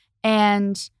it.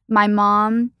 And my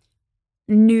mom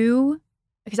knew,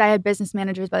 because I had business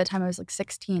managers by the time I was like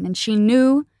 16, and she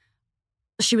knew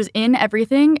she was in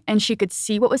everything and she could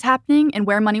see what was happening and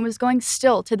where money was going.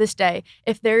 Still to this day,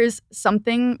 if there's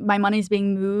something, my money's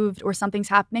being moved or something's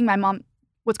happening, my mom,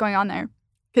 what's going on there?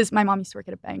 Because my mom used to work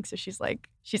at a bank, so she's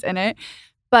in it.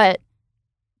 But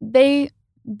they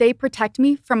protect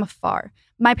me from afar.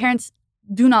 My parents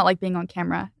do not like being on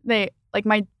camera.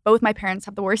 Both my parents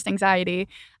have the worst anxiety,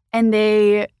 and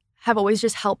they have always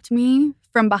just helped me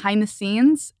from behind the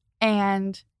scenes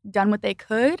and done what they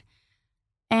could.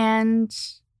 And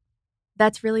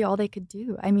that's really all they could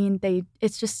do. I mean,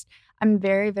 I'm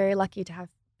very, very lucky to have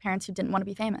parents who didn't want to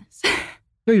be famous.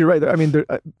 No, you're right. I mean,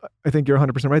 I think you're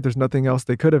 100% right. There's nothing else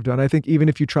they could have done. I think even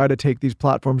if you try to take these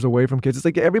platforms away from kids, it's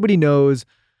like everybody knows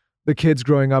the kids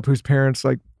growing up whose parents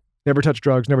like never touch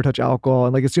drugs, never touch alcohol.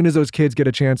 And like as soon as those kids get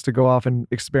a chance to go off and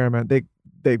experiment,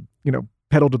 they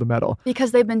pedal to the metal.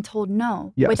 Because they've been told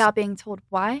no without being told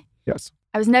why. Yes.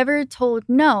 I was never told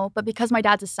no, but because my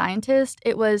dad's a scientist,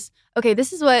 it was, okay,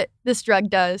 this is what this drug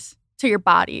does to your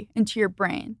body and to your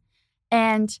brain.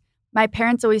 And my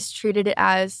parents always treated it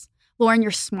as, Loren,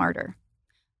 you're smarter.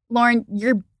 Loren,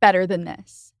 you're better than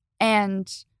this. And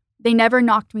they never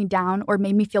knocked me down or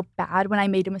made me feel bad when I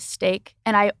made a mistake.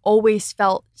 And I always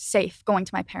felt safe going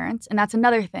to my parents. And that's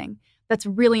another thing that's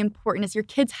really important is your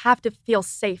kids have to feel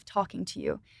safe talking to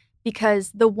you.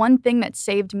 Because the one thing that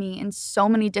saved me in so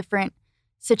many different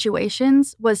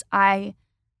situations was I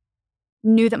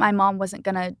knew that my mom wasn't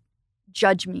going to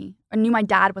judge me. I knew my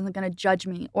dad wasn't going to judge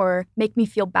me or make me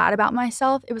feel bad about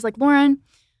myself. It was like, Loren,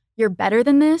 you're better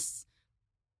than this.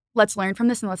 Let's learn from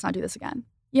this and let's not do this again.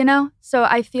 So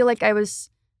I feel like I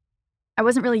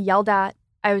wasn't really yelled at.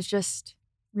 I was just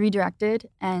redirected,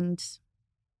 and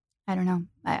I don't know.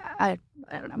 I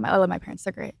don't know. I love my parents.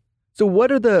 They're great. So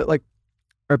what are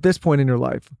at this point in your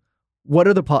life, what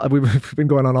are we've been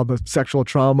going on all the sexual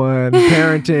trauma and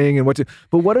parenting and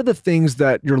but what are the things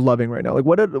that you're loving right now? Like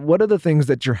what are the things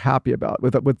that you're happy about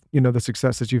with the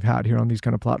successes you've had here on these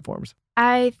kind of platforms?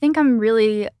 I think I'm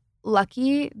really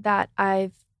lucky that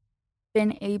I've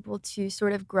been able to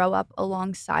sort of grow up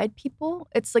alongside people.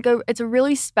 It's a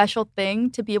really special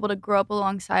thing to be able to grow up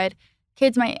alongside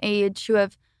kids my age who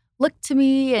have looked to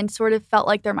me and sort of felt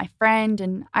like they're my friend.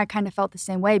 And I kind of felt the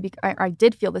same way. I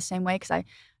did feel the same way because I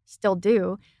still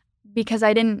do, because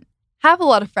I didn't have a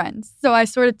lot of friends. So I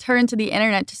sort of turned to the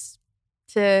internet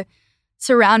to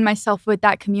surround myself with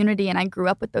that community. And I grew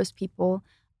up with those people.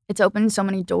 It's opened so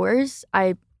many doors.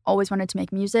 I always wanted to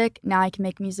make music. Now I can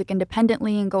make music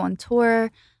independently and go on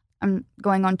tour. I'm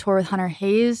going on tour with Hunter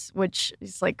Hayes, which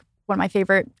is like one of my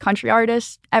favorite country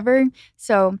artists ever.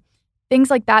 So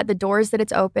things like that, the doors that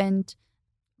it's opened,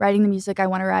 writing the music I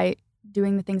want to write,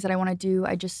 doing the things that I want to do.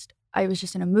 I was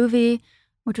just in a movie,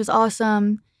 which was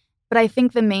awesome. But I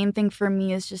think the main thing for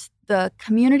me is just the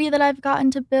community that I've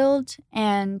gotten to build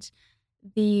and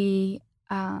the,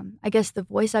 I guess, the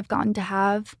voice I've gotten to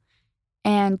have.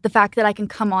 And the fact that I can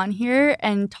come on here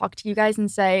and talk to you guys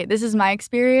and say, this is my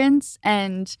experience.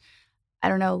 And I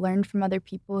don't know, learn from other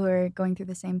people who are going through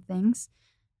the same things.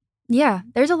 Yeah,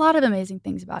 there's a lot of amazing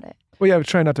things about it. Well, yeah, I was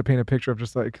trying not to paint a picture of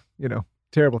just like,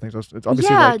 terrible things. It's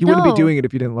obviously you wouldn't be doing it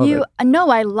if you didn't love it.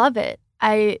 No, I love it.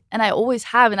 I always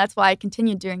have. And that's why I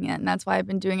continue doing it. And that's why I've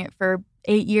been doing it for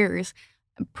 8 years,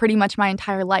 pretty much my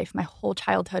entire life. My whole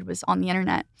childhood was on the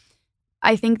internet.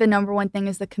 I think the number one thing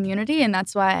is the community, and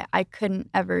that's why I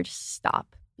couldn't ever just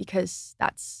stop, because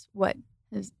that's what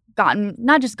has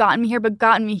not just gotten me here, but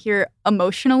gotten me here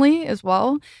emotionally as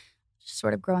well. Just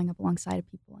sort of growing up alongside of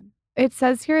people. It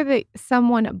says here that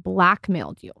someone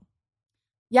blackmailed you.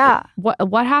 Yeah.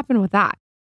 What happened with that?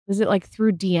 Is it like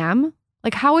through DM?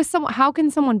 Like how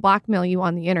can someone blackmail you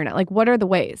on the internet? Like what are the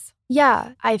ways?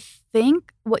 Yeah, I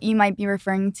think what you might be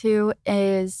referring to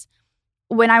is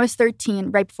when I was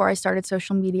 13, right before I started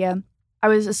social media, I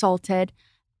was assaulted.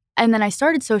 And then I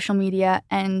started social media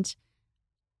and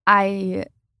I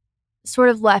sort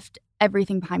of left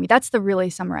everything behind me. That's the really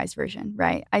summarized version,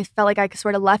 right? I felt like I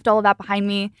sort of left all of that behind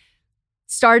me,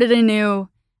 started anew,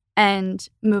 and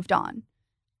moved on.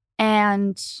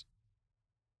 And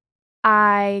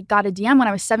I got a DM when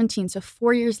I was 17. So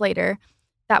 4 years later,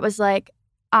 that was like,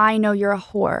 I know you're a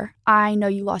whore. I know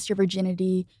you lost your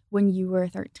virginity when you were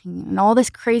 13 and all this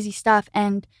crazy stuff.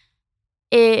 And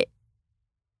it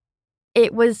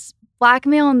was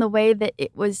blackmail in the way that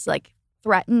it was like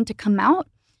threatened to come out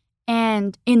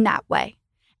and in that way.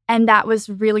 And that was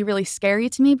really, really scary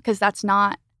to me because that's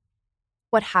not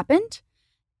what happened.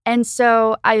 And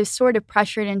so I was sort of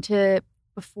pressured into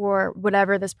before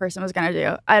whatever this person was going to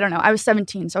do. I don't know. I was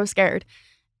 17, so I was scared.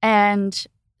 And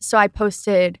so I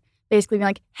posted basically being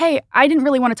like, hey, I didn't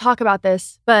really want to talk about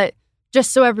this, but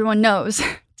just so everyone knows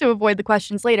to avoid the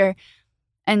questions later.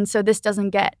 And so this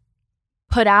doesn't get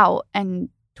put out and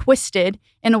twisted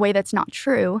in a way that's not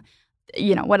true,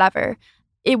 whatever.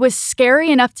 It was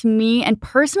scary enough to me and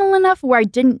personal enough where I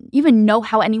didn't even know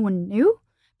how anyone knew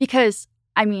because,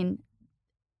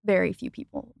 very few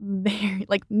people,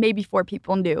 maybe 4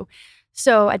 people knew.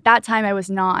 So at that time,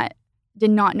 I did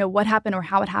not know what happened or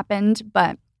how it happened,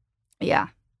 but yeah.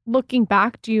 Looking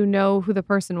back, do you know who the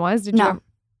person was? No.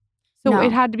 So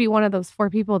it had to be one of those 4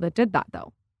 people that did that,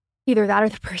 though. Either that or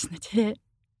the person that did it,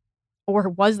 or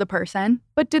was the person.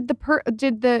 But did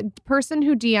the person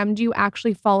who DM'd you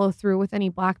actually follow through with any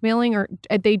blackmailing, or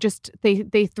they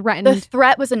threatened? The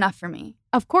threat was enough for me.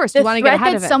 Of course, you want to get ahead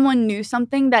of it. The threat that someone knew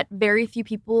something that very few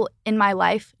people in my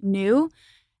life knew,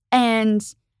 and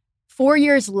 4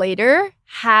 years later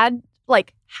had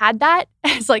that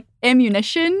as like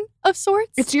ammunition of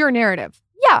sorts. It's your narrative.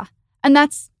 Yeah. And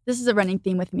this is a running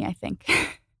theme with me, I think.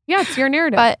 Yeah, it's your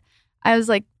narrative. But I was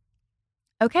like,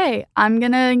 okay, I'm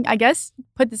going to, I guess,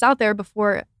 put this out there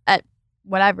before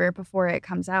it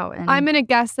comes out. And I'm going to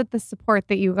guess that the support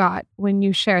that you got when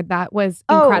you shared that was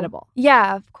incredible.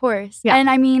 Yeah, of course. Yeah. And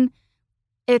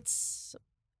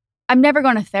I've never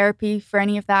gone to therapy for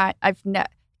any of that.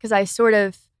 Because I sort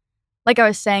of, like I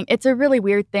was saying, it's a really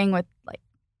weird thing with like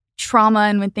trauma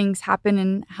and when things happen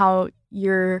and how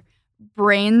your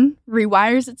brain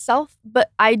rewires itself.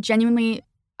 But I'm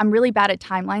really bad at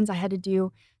timelines. I had to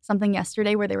do something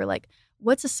yesterday where they were like,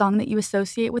 what's a song that you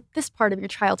associate with this part of your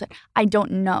childhood? I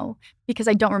don't know because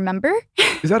I don't remember.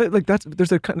 Is that it? Like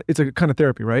it's a kind of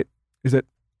therapy, right? Is it?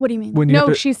 What do you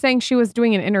mean? She's saying she was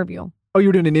doing an interview. Oh, you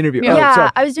were doing an interview. Yeah, Oh, sorry.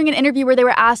 I was doing an interview where they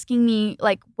were asking me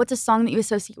like, what's a song that you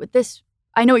associate with this?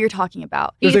 I know what you're talking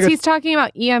about. He's talking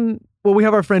about Well, we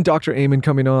have our friend Dr. Amen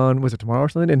coming on, was it tomorrow or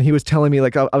something? And he was telling me,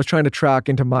 like, I was trying to track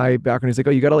into my background. He's like,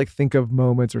 oh, you got to like think of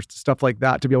moments or stuff like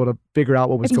that to be able to figure out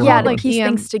what was going on. To piece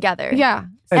things together. Yeah.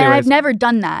 And I've never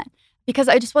done that because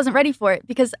I just wasn't ready for it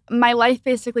because my life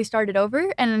basically started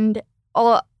over and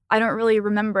I don't really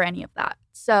remember any of that.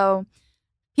 So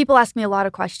people ask me a lot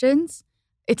of questions.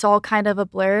 It's all kind of a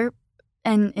blur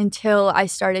and until I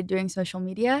started doing social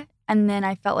media. And then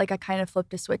I felt like I kind of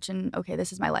flipped a switch and, okay,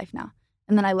 this is my life now.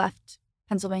 And then I left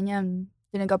Pennsylvania and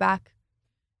didn't go back.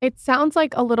 It sounds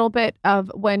like a little bit of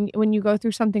when you go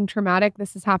through something traumatic.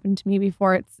 This has happened to me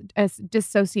before. It's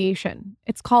dissociation.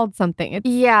 It's called something.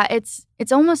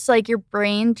 It's almost like your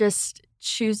brain just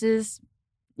chooses,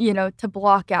 to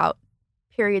block out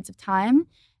periods of time.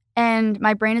 And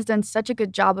my brain has done such a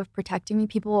good job of protecting me.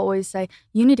 People always say,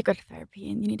 you need to go to therapy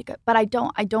and you need to go. But I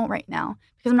don't right now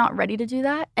because I'm not ready to do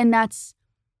that. And that's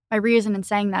my reason in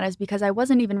saying that is because I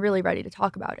wasn't even really ready to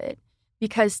talk about it.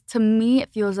 Because to me,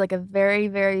 it feels like a very,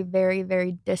 very, very,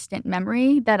 very distant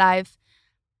memory that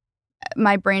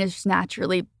my brain is just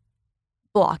naturally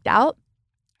blocked out.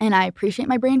 And I appreciate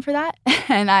my brain for that.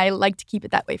 And I like to keep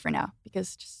it that way for now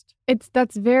because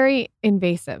that's very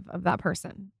invasive of that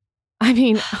person. I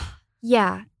mean,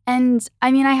 yeah. And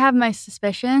I mean, I have my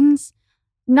suspicions,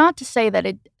 not to say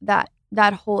that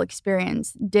that whole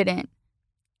experience didn't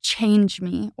change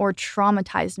me or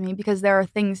traumatize me because there are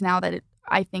things now that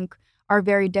I think are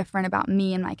very different about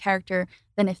me and my character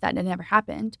than if that had never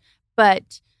happened.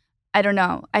 But I don't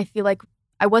know. I feel like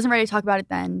I wasn't ready to talk about it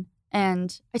then.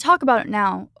 And I talk about it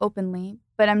now openly,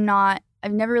 but I've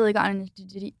never really gotten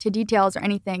into details or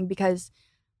anything because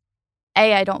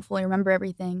A, I don't fully remember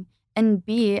everything. And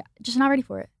B, just not ready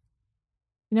for it.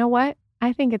 You know what?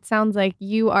 I think it sounds like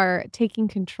you are taking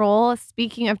control.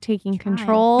 Speaking of taking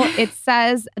control, it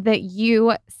says that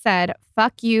you said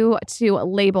fuck you to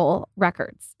label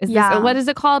records. This what is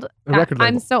it called?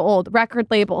 I'm so old. Record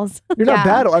labels. You're not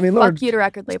bad. I mean, Loren, fuck you to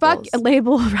record labels. Fuck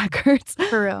label records.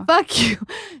 For real. Fuck you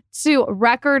to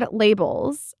record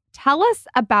labels. Tell us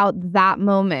about that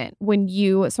moment when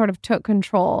you sort of took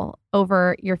control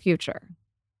over your future.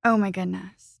 Oh my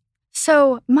goodness.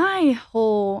 So my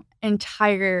whole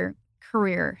entire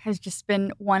career has just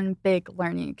been one big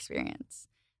learning experience.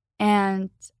 And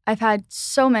I've had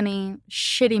so many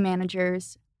shitty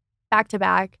managers back to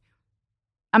back.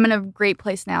 I'm in a great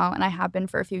place now, and I have been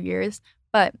for a few years,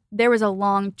 but there was a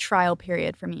long trial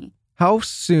period for me. How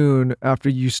soon after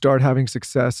you start having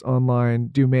success online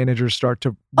do managers start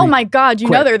to oh my God, you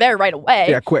quick. know they're there right away.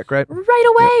 Yeah, quick, right?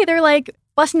 Right away. Yeah. They're like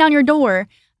busting down your door.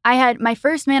 I had my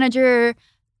first manager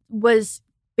was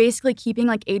basically keeping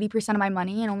like 80% of my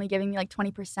money and only giving me like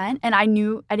 20%. And I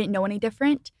didn't know any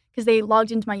different because they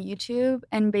logged into my YouTube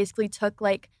and basically took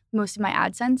like most of my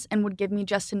AdSense and would give me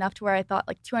just enough to where I thought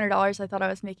like $200. I thought I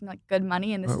was making like good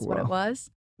money and this is what it was.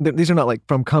 These are not like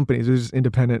from companies. They're just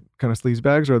independent kind of sleaze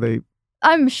bags, or are they?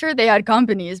 I'm sure they had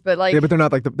companies, but like. Yeah, but they're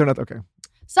not okay.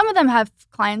 Some of them have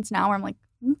clients now where I'm like,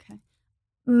 okay.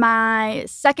 My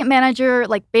second manager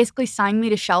like basically signed me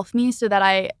to shelf me so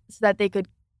that they could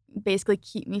basically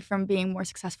keep me from being more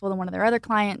successful than one of their other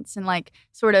clients and like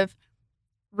sort of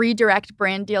redirect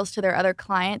brand deals to their other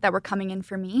client that were coming in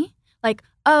for me. Like,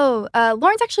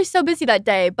 Loren's actually so busy that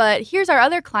day, but here's our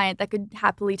other client that could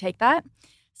happily take that.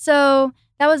 So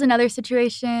that was another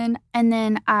situation. And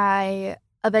then I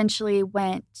eventually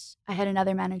I had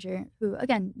another manager who,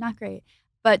 again, not great,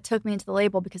 but took me into the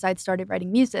label because I'd started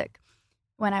writing music.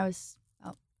 When I was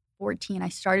 14, I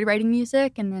started writing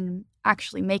music and then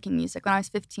actually making music when I was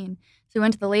 15. So we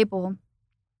went to the label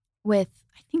with,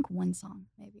 I think, one song,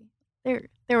 maybe.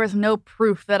 There was no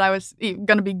proof that I was going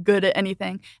to be good at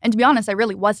anything. And to be honest, I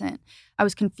really wasn't. I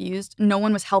was confused. No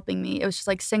one was helping me. It was just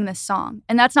like, sing this song.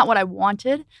 And that's not what I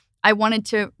wanted. I wanted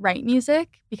to write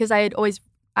music because I'd always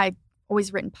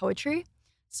written poetry.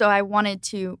 So I wanted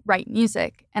to write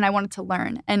music and I wanted to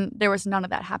learn. And there was none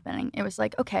of that happening. It was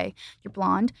like, okay, you're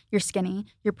blonde, you're skinny,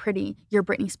 you're pretty, you're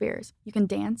Britney Spears. You can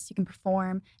dance, you can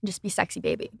perform, and just be sexy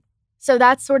baby. So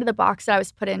that's sort of the box that I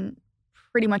was put in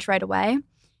pretty much right away.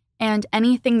 And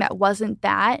anything that wasn't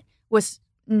that was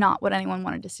not what anyone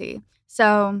wanted to see.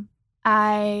 So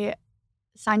I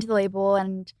signed to the label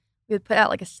and we would put out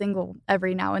like a single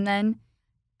every now and then.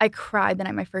 I cried the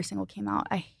night my first single came out.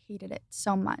 I hated it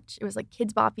so much. It was like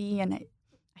kids boppy and I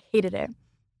hated it.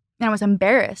 And I was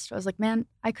embarrassed. I was like, man,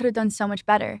 I could have done so much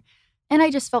better. And I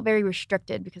just felt very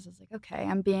restricted because I was like, okay,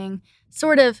 I'm being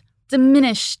sort of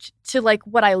diminished to like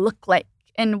what I look like.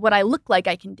 And what I look like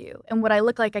I can do. And what I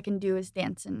look like I can do is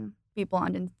dance and be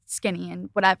blonde and skinny and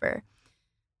whatever.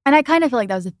 And I kind of feel like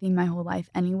that was a theme my whole life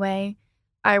anyway.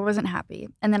 I wasn't happy.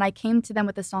 And then I came to them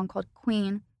with a song called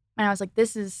Queen. And I was like,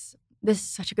 this is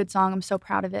such a good song. I'm so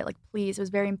proud of it. Like, please. It was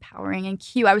very empowering and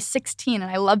cute. I was 16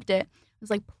 and I loved it. I was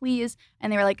like, please.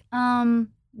 And they were like,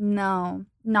 no,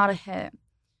 not a hit.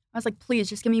 I was like, please,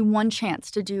 just give me one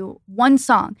chance to do one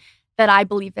song that I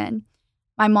believe in.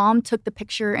 My mom took the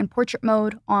picture in portrait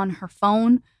mode on her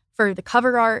phone for the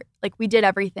cover art. Like, we did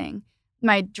everything.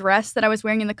 My dress that I was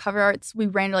wearing in the cover arts, we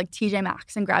ran to like TJ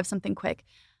Maxx and grabbed something quick.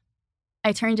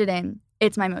 I turned it in.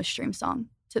 It's my most streamed song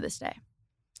to this day.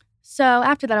 So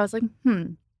after that, I was like,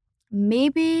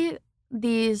 maybe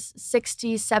these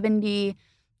 60, 70,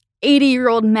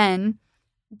 80-year-old men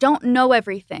don't know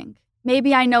everything.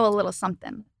 Maybe I know a little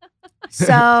something.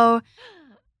 So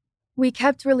we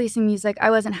kept releasing music. I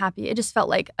wasn't happy. It just felt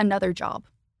like another job.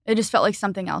 It just felt like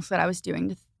something else that I was doing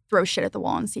to throw shit at the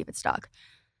wall and see if it stuck.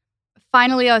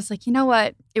 Finally, I was like, you know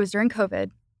what? It was during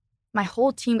COVID. My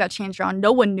whole team got changed around.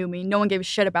 No one knew me. No one gave a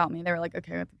shit about me. They were like,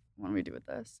 okay, what do we do with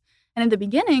this? And in the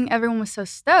beginning, everyone was so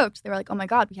stoked. They were like, oh my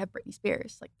God, we have Britney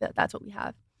Spears. Like, that's what we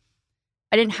have.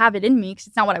 I didn't have it in me because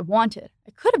it's not what I wanted.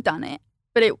 I could have done it,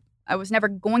 but I was never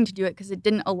going to do it because it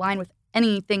didn't align with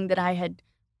anything that I had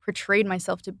portrayed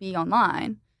myself to be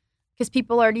online, because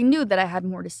people already knew that I had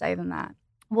more to say than that.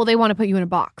 Well, they want to put you in a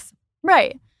box.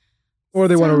 Right. Or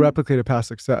they want to replicate a past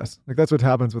success. Like, that's what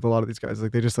happens with a lot of these guys.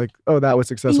 Like, they just like, oh, that was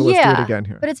successful. Let's do it again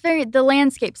here. But the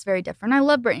landscape's very different. I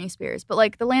love Britney Spears, but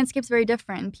like the landscape's very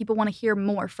different and people want to hear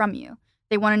more from you.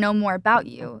 They want to know more about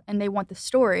you and they want the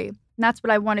story. And that's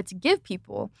what I wanted to give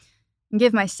people and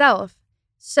give myself.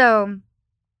 So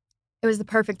it was the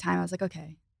perfect time. I was like,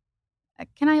 okay,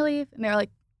 can I leave? And they were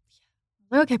like,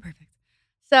 yeah. Okay, perfect.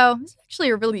 So it's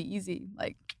actually really easy,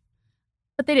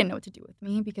 but they didn't know what to do with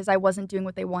me because I wasn't doing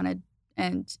what they wanted.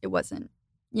 And it wasn't,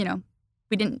 we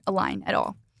didn't align at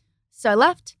all. So I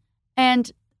left,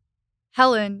 and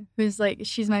Helen, who's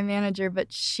she's my manager,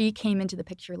 but she came into the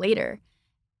picture later.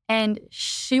 And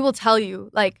she will tell you,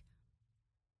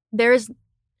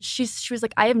 she was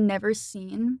like, I have never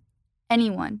seen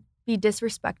anyone be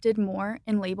disrespected more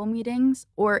in label meetings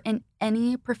or in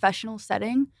any professional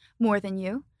setting more than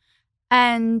you.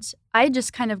 And I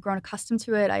just kind of grown accustomed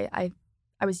to it.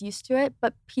 I was used to it,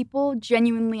 but people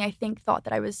genuinely, I think, thought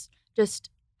that I was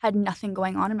had nothing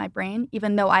going on in my brain,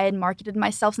 even though I had marketed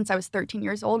myself since I was 13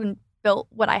 years old and built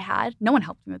what I had. No one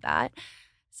helped me with that.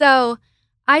 So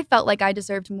I felt like I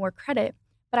deserved more credit,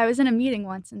 but I was in a meeting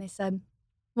once and they said,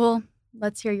 well,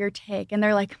 let's hear your take. And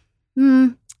they're like,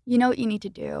 you know what you need to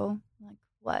do? I'm like,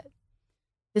 what?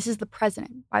 This is the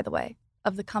president, by the way,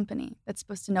 of the company that's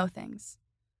supposed to know things.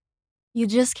 You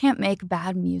just can't make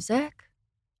bad music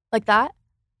like that.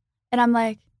 And I'm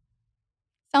like,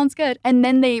 sounds good. And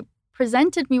then they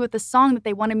presented me with a song that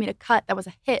they wanted me to cut that was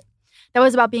a hit. That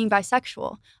was about being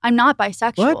bisexual. I'm not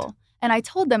bisexual. What? And I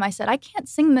told them, I said, I can't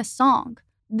sing this song.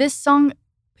 This song,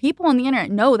 people on the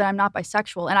internet know that I'm not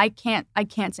bisexual and I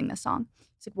can't sing this song.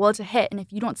 It's like, well, it's a hit. And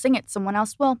if you don't sing it, someone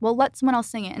else will. Well, let someone else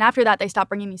sing it. And after that, they stopped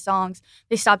bringing me songs.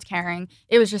 They stopped caring.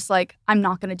 It was just like, I'm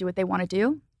not going to do what they want to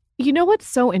do. You know what's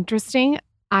so interesting?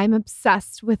 I'm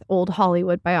obsessed with old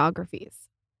Hollywood biographies.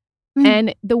 Mm-hmm.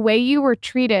 And the way you were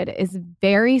treated is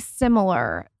very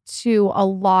similar to a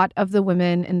lot of the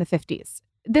women in the 50s.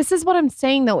 This is what I'm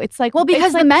saying, though. It's like, well,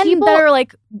 because the men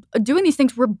that are doing these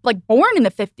things were born in the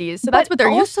 50s. So that's what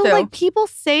they're used to. Also, people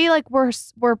say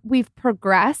we've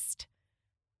progressed.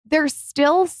 There's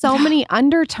still so many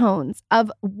undertones of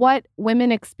what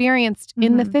women experienced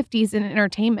in the 50s in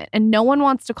entertainment. And no one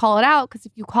wants to call it out because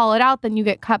if you call it out, then you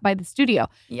get cut by the studio.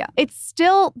 Yeah. It's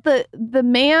still, the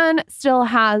man still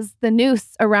has the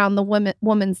noose around the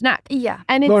woman's neck. Yeah.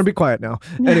 And Loren, be quiet now.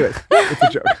 Anyways, it's a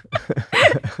joke.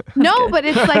 No, but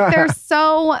it's like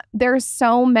there's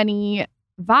so many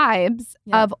vibes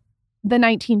of the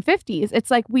 1950s.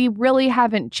 It's like we really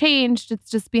haven't changed.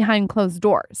 It's just behind closed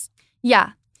doors. Yeah.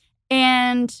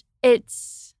 And I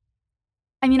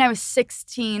was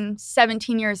 16,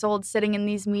 17 years old sitting in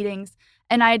these meetings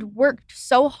and I'd worked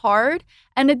so hard.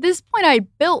 And at this point I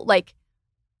built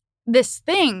this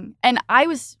thing and I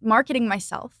was marketing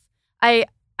myself. I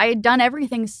had done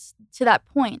everything to that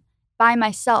point by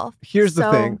myself. Here's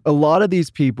the thing. A lot of these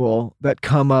people that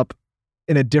come up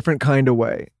in a different kind of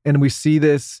way, and I see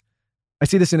this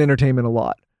in entertainment a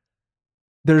lot.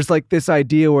 There's this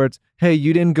idea where it's, hey,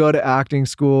 you didn't go to acting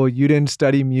school, you didn't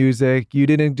study music, you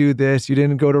didn't do this, you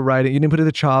didn't go to writing, you didn't put in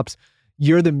the chops.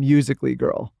 You're the Musical.ly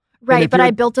girl. Right, but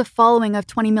I built a following of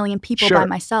 20 million people by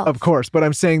myself. Of course, but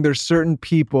I'm saying there's certain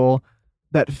people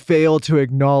that fail to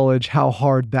acknowledge how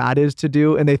hard that is to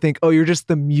do, and they think, oh, you're just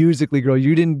the Musical.ly girl.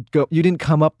 You didn't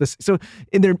come up this. So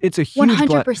in there, it's a huge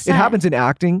 100%. It happens in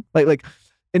acting, like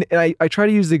and I try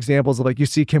to use the examples of like, you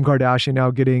see Kim Kardashian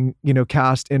now getting,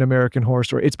 cast in American Horror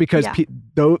Story. It's because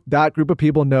that group of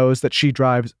people knows that she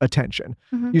drives attention.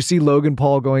 Mhm. You see Logan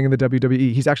Paul going in the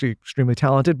WWE. He's actually extremely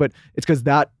talented, but it's because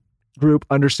that group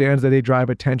understands that they drive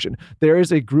attention. There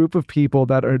is a group of people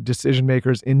that are decision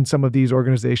makers in some of these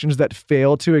organizations that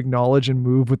fail to acknowledge and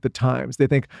move with the times. They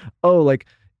think, oh, like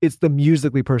it's the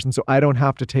Musical.ly person, so I don't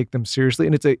have to take them seriously.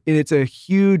 And it's a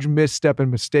huge misstep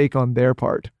and mistake on their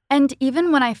part. And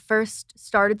even when I first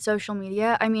started social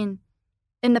media, I mean,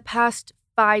 in the past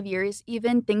 5 years,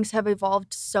 even things have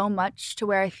evolved so much to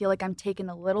where I feel like I'm taken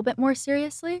a little bit more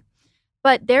seriously.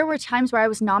 But there were times where I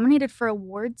was nominated for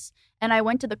awards and I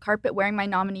went to the carpet wearing my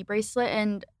nominee bracelet,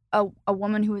 and a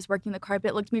woman who was working the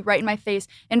carpet looked me right in my face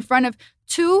in front of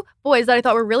 2 boys that I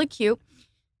thought were really cute.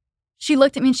 She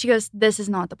looked at me and she goes, "This is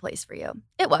not the place for you."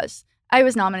 It was. I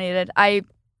was nominated. I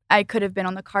could have been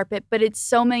on the carpet, but it's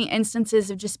so many instances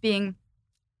of just being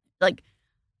like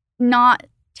not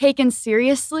taken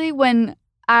seriously when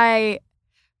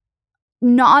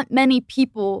not many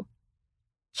people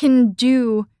can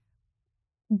do,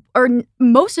 or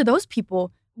most of those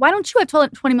people, why don't you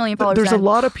have 20 million followers? There's a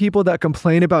lot of people that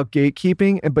complain about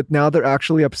gatekeeping, but now they're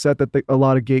actually upset that a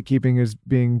lot of gatekeeping is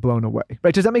being blown away.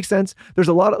 Right? Does that make sense? There's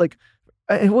a lot of like,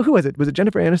 who was it? Was it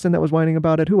Jennifer Aniston that was whining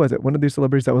about it? Who was it? One of these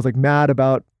celebrities that was like mad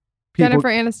about people. Jennifer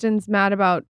Aniston's mad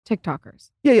about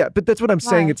TikTokers. Yeah. But that's what I'm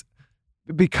saying. Why? It's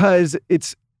because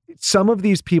it's some of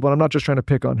these people, and I'm not just trying to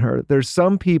pick on her. There's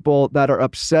some people that are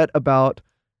upset about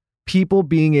people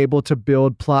being able to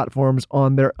build platforms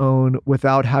on their own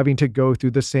without having to go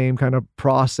through the same kind of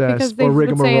process or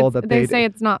rigmarole that they say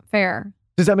it's not fair.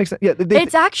 Does that make sense? Yeah,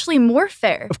 it's actually more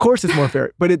fair. Of course, it's more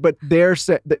fair, but there's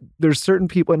certain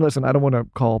people, and listen, I don't want to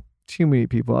call too many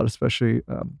people out, especially.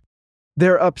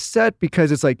 They're upset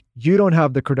because it's like, you don't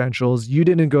have the credentials, you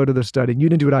didn't go to the study, you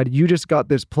didn't do what I did, you just got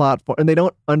this platform, and they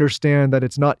don't understand that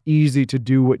it's not easy to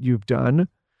do what you've done.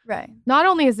 Right. Not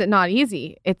only is it not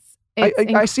easy, it's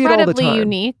I see it all the incredibly time.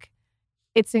 unique.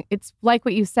 It's like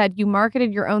what you said. You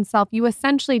marketed your own self. You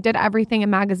essentially did everything a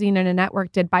magazine and a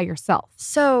network did by yourself.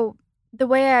 So the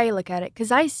way I look at it,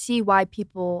 because I see why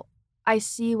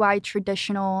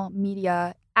traditional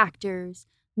media actors,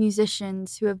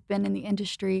 musicians who have been in the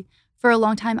industry for a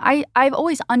long time, I've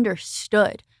always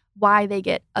understood why they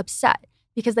get upset,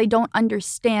 because they don't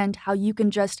understand how you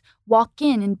can just walk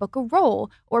in and book a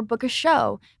role or book a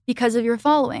show because of your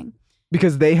following.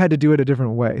 Because they had to do it a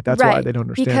different way. That's right. why they don't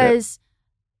understand it.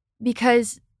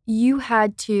 Because you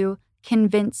had to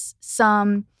convince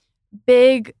some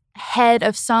big head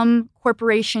of some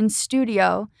corporation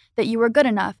studio that you were good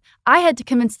enough. I had to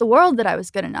convince the world that I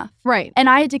was good enough. Right. And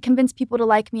I had to convince people to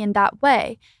like me in that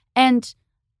way. And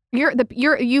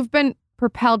you've been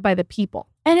propelled by the people.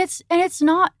 And it's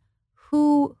not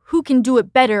who can do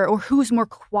it better or who's more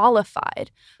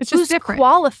qualified. It's just who's different.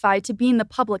 Qualified to be in the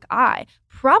public eye?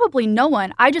 Probably no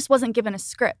one. I just wasn't given a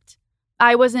script.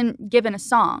 I wasn't given a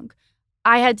song.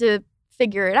 I had to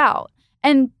figure it out.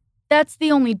 And that's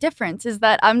the only difference, is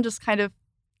that I'm just kind of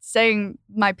saying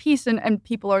my piece and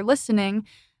people are listening.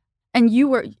 And you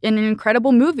were in an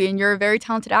incredible movie and you're a very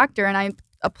talented actor and I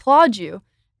applaud you.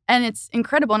 And it's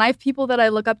incredible. And I have people that I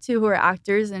look up to who are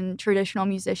actors and traditional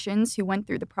musicians who went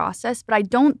through the process. But I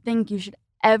don't think you should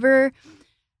ever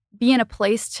be in a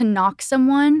place to knock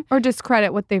someone. Or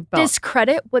discredit what they've built.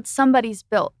 Discredit what somebody's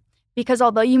built. Because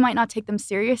although you might not take them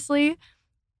seriously,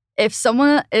 if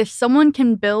someone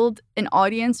can build an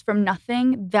audience from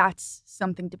nothing, that's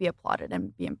something to be applauded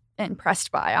and be impressed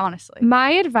by, honestly. My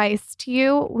advice to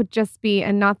you would just be,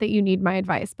 and not that you need my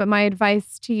advice, but my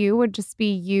advice to you would just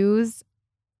be, use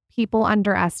people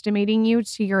underestimating you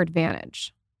to your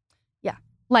advantage. Yeah.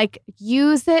 Like,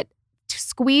 use it to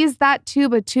squeeze that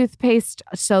tube of toothpaste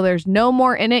so there's no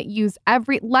more in it.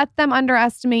 Let them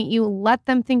underestimate you. Let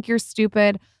them think you're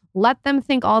stupid. Let them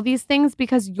think all these things,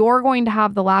 because you're going to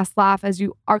have the last laugh, as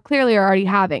you are clearly already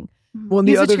having. Well, and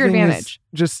the Use it other to your thing advantage.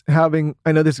 is just having,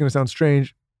 I know this is going to sound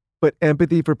strange, but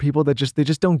empathy for people that they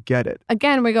just don't get it.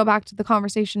 Again, we go back to the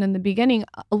conversation in the beginning,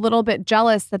 a little bit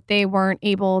jealous that they weren't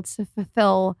able to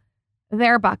fulfill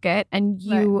their bucket, and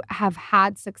you have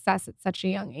had success at such a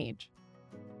young age.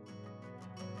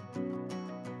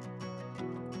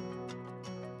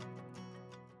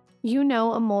 You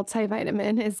know, a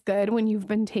multivitamin is good when you've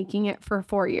been taking it for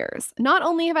 4 years. Not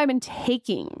only have I been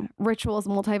taking Ritual's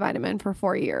multivitamin for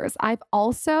 4 years, I've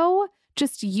also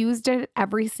just used it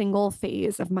every single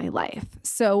phase of my life.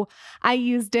 So I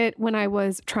used it when I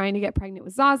was trying to get pregnant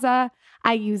with Zaza.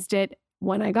 I used it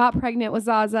when I got pregnant with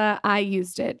Zaza. I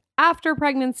used it after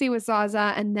pregnancy with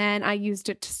Zaza. And then I used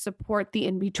it to support the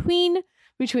in-between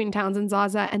between Towns and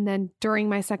Zaza, and then during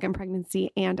my second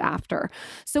pregnancy and after.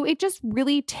 So it just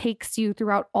really takes you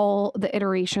throughout all the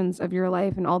iterations of your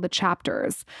life and all the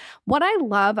chapters. What I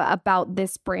love about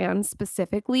this brand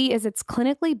specifically is it's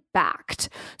clinically backed.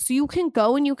 So you can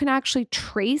go and you can actually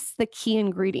trace the key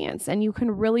ingredients and you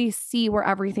can really see where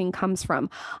everything comes from.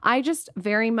 I just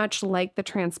very much like the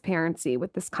transparency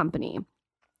with this company.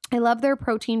 I love their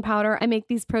protein powder. I make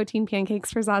these protein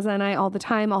pancakes for Zaza and I all the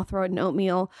time. I'll throw it in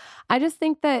oatmeal. I just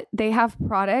think that they have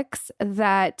products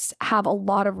that have a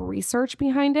lot of research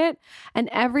behind it, and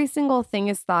every single thing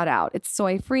is thought out. It's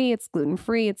soy-free, it's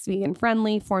gluten-free, it's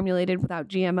vegan-friendly, formulated without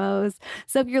GMOs.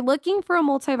 So if you're looking for a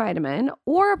multivitamin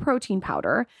or a protein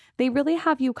powder, they really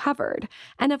have you covered.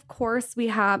 And of course, we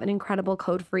have an incredible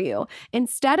code for you.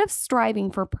 Instead of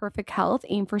striving for perfect health,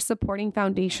 aim for supporting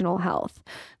foundational health.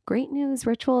 Great news,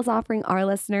 Ritual is offering our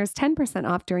listeners 10%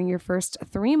 off during your first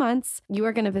 3 months. You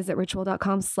are going to visit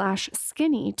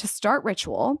ritual.com/skinny to start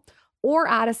Ritual, or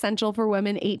add Essential for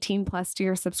Women 18 plus to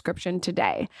your subscription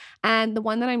today. And the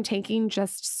one that I'm taking,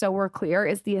 just so we're clear,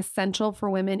 is the Essential for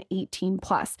Women 18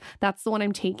 plus. That's the one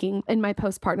I'm taking in my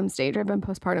postpartum stage. I've been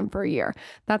postpartum for a year.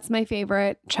 That's my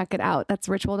favorite. Check it out. That's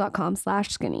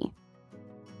ritual.com/skinny.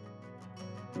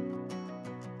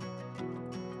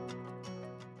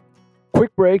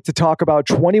 Quick break to talk about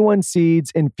 21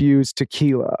 Seeds Infused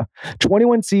Tequila.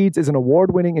 21 Seeds is an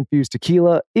award-winning infused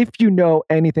tequila. If you know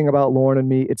anything about Loren and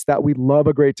me, it's that we love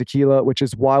a great tequila, which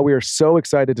is why we are so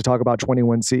excited to talk about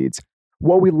 21 Seeds.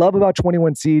 What we love about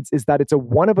 21 Seeds is that it's a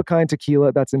one-of-a-kind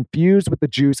tequila that's infused with the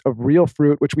juice of real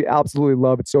fruit, which we absolutely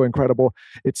love. It's so incredible.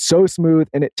 It's so smooth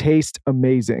and it tastes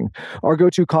amazing. Our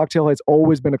go-to cocktail has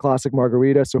always been a classic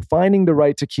margarita, so finding the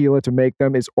right tequila to make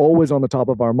them is always on the top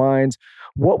of our minds.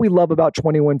 What we love about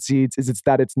 21 Seeds is it's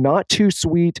that it's not too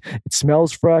sweet, it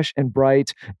smells fresh and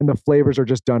bright, and the flavors are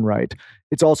just done right.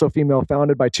 It's also female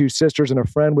founded by 2 sisters and a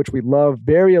friend, which we love,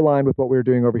 very aligned with what we're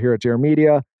doing over here at Dear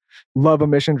Media. Love a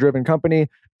mission-driven company.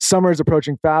 Summer is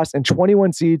approaching fast, and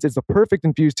 21 Seeds is the perfect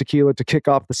infused tequila to kick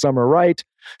off the summer right.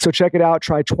 So check it out.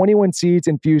 Try 21 Seeds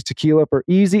Infused Tequila for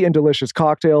easy and delicious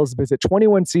cocktails. Visit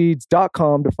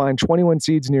 21seeds.com to find 21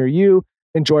 Seeds near you.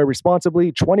 Enjoy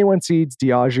responsibly. 21 Seeds,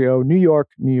 Diageo, New York,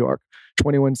 New York.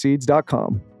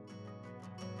 21seeds.com.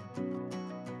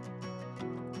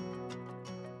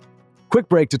 Quick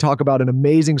break to talk about an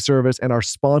amazing service and our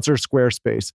sponsor,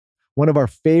 Squarespace. One of our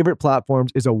favorite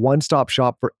platforms is a one-stop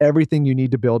shop for everything you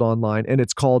need to build online, and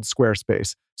it's called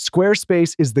Squarespace.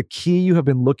 Squarespace is the key you have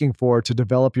been looking for to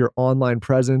develop your online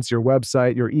presence, your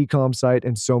website, your e-com site,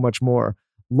 and so much more.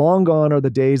 Long gone are the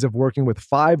days of working with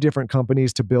 5 different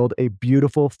companies to build a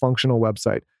beautiful, functional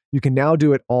website. You can now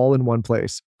do it all in one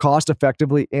place,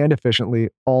 cost-effectively and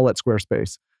efficiently, all at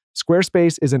Squarespace.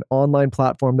 Squarespace is an online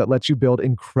platform that lets you build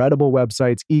incredible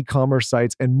websites, e-commerce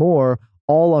sites, and more,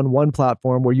 all on one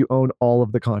platform where you own all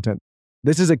of the content.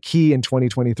 This is a key in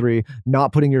 2023,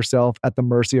 not putting yourself at the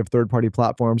mercy of third-party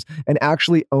platforms and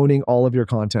actually owning all of your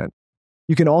content.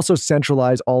 You can also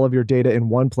centralize all of your data in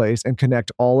one place and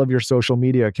connect all of your social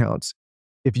media accounts.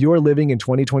 If you're living in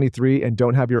 2023 and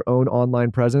don't have your own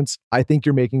online presence, I think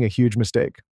you're making a huge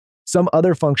mistake. Some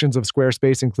other functions of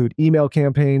Squarespace include email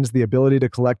campaigns, the ability to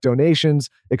collect donations,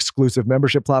 exclusive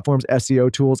membership platforms,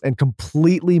 SEO tools, and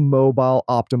completely mobile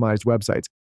optimized websites.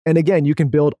 And again, you can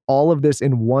build all of this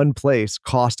in one place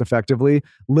cost effectively.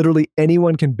 Literally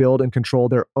anyone can build and control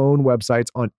their own websites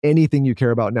on anything you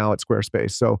care about now at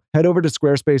Squarespace. So head over to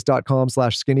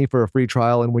squarespace.com/skinny for a free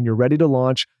trial. And when you're ready to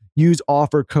launch, use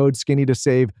offer code skinny to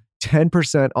save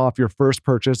 10% off your first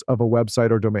purchase of a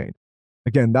website or domain.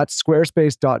 Again, that's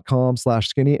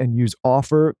squarespace.com/skinny and use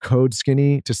offer code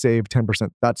skinny to save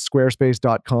 10%. That's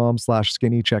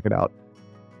squarespace.com/skinny. Check it out.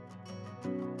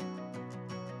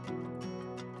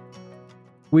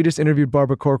 We just interviewed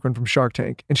Barbara Corcoran from Shark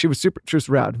Tank, and she was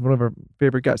rad, one of our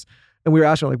favorite guests. And we were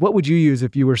asking her, like, what would you use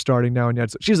if you were starting now?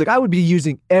 And she's like, I would be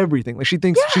using everything. Like, she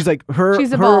thinks, she's like,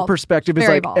 her perspective is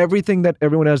like, everything that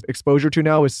everyone has exposure to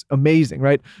now is amazing,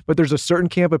 right? But there's a certain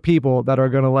camp of people that are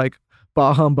going to like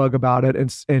bah humbug about it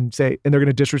and say, and they're going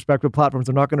to disrespect the platforms.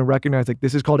 They're not going to recognize, like,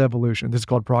 this is called evolution. This is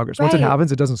called progress. Once it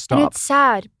happens, it doesn't stop. And it's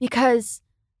sad because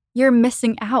you're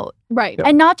missing out. Right.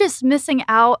 And not just missing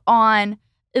out on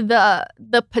the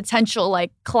potential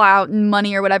like clout and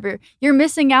money or whatever. You're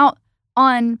missing out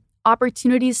on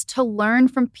opportunities to learn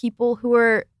from people who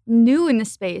are new in the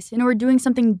space and who are doing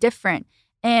something different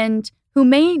and who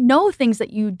may know things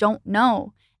that you don't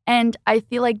know. And I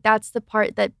feel like that's the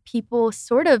part that people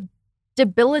sort of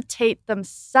debilitate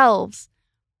themselves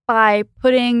by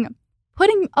putting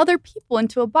other people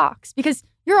into a box, because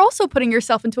you're also putting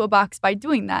yourself into a box by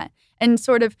doing that and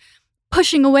sort of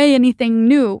pushing away anything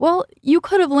new. Well, you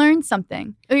could have learned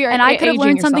something. And I could have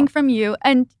learned something from you.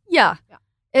 And yeah,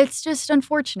 it's just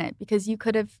unfortunate because you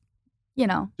could have,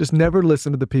 Just never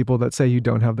listen to the people that say you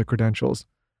don't have the credentials.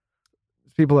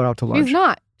 People are out to lunch. She's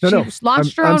not. No. She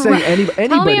launched her I'm own. saying anybody.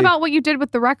 Tell me about what you did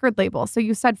with the record label. So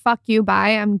you said, fuck you, bye.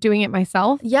 I'm doing it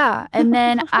myself. Yeah. And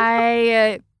then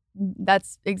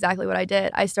that's exactly what I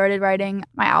did. I started writing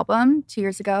my album 2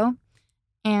 years ago.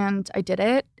 And I did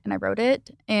it and I wrote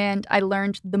it and I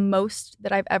learned the most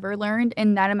that I've ever learned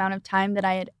in that amount of time that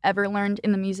I had ever learned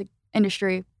in the music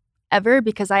industry ever,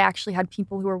 because I actually had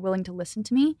people who were willing to listen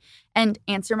to me and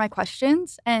answer my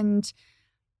questions. And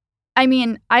I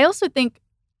mean, I also think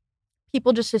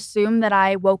people just assume that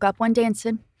I woke up one day and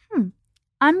said,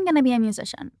 I'm going to be a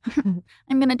musician.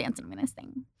 I'm going to dance and I'm going to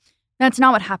sing. That's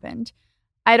not what happened.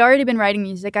 I'd already been writing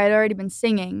music. I'd already been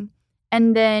singing.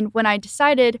 And then when I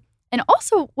decided, and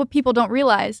also what people don't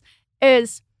realize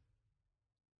is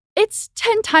it's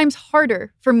 10 times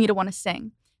harder for me to want to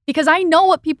sing because I know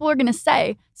what people are going to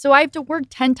say. So I have to work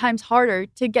 10 times harder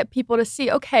to get people to see,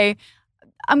 okay,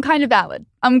 I'm kind of valid.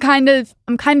 I'm kind of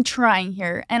trying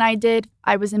here. And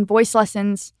I was in voice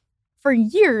lessons for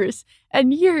years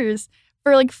and years.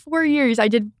 For like 4 years, I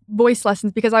did voice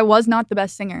lessons because I was not the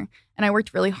best singer and I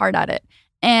worked really hard at it.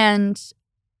 And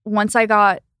once I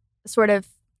got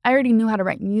I already knew how to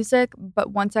write music, but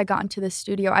once I got into the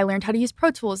studio, I learned how to use Pro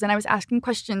Tools and I was asking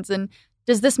questions and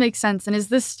does this make sense? And is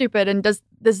this stupid? And does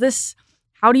this,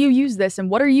 how do you use this? And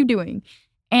what are you doing?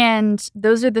 And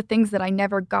those are the things that I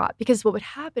never got, because what would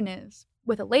happen is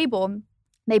with a label,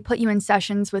 they put you in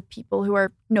sessions with people who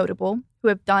are notable, who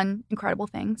have done incredible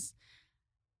things.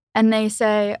 And they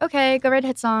say, okay, go write a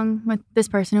hit song with this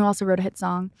person who also wrote a hit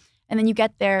song. And then you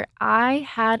get there. I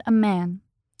had a man.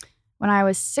 When I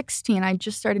was 16, I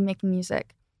just started making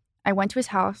music. I went to his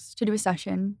house to do a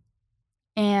session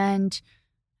and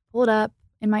pulled up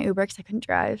in my Uber because I couldn't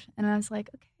drive. And I was like,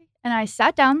 okay. And I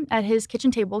sat down at his kitchen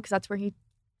table because that's where he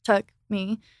took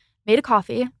me, made a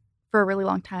coffee for a really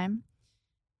long time,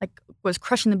 like was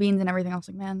crushing the beans and everything. I was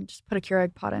like, man, just put a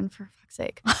Keurig pot in for fuck's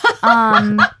sake.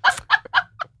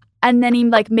 And then he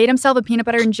like made himself a peanut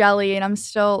butter and jelly and I'm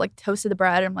still like toasted the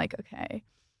bread. I'm like, okay.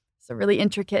 It's a really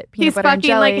intricate peanut butter and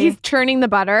jelly. Like he's churning the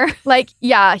butter. Like,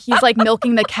 yeah, he's like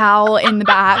milking the cow in the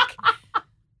back.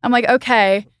 I'm like,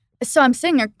 okay. So I'm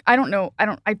sitting there.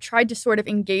 I tried to sort of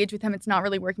engage with him. It's not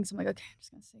really working. So I'm like, okay, I'm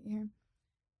just going to sit here.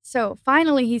 So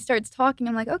finally he starts talking.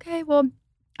 I'm like, okay, well,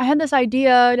 I had this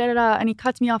idea, and he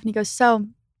cuts me off and he goes, so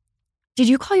did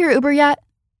you call your Uber yet?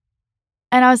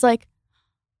 And I was like,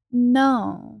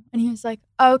 no. And he was like,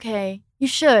 okay, you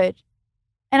should.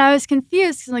 And I was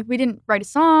confused because like we didn't write a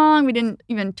song, we didn't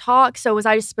even talk. So was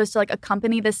I just supposed to like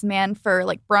accompany this man for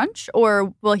like brunch,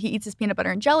 or will he eats his peanut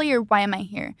butter and jelly, or why am I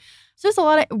here? So there's a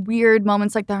lot of weird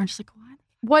moments like that. I'm just like,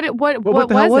 what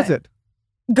the hell was it?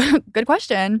 Good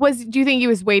question. Do you think he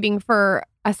was waiting for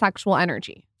a sexual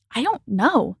energy? I don't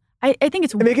know. I think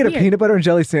it's making weird. A peanut butter and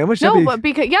jelly sandwich. No, but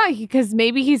because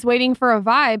maybe he's waiting for a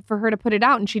vibe for her to put it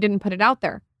out, and she didn't put it out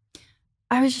there.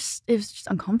 It was just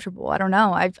uncomfortable. I don't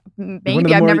know. I've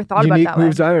never thought about it that way.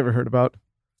 Moves I've ever heard about.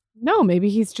 No, maybe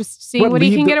he's just seeing what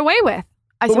he can get away with.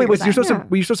 Were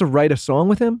you supposed to write a song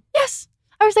with him? Yes.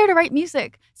 I was there to write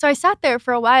music. So I sat there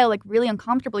for a while, like really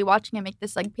uncomfortably watching him make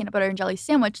this like peanut butter and jelly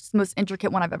sandwich. It's the most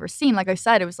intricate one I've ever seen. Like I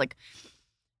said, it was like,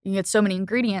 you get so many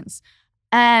ingredients.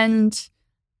 And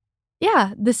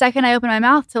yeah, the second I opened my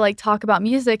mouth to like talk about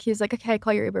music, he was like, okay,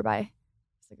 call your Uber, bye. I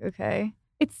was like, okay.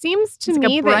 It seems to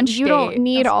me that you don't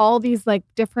need all these like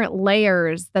different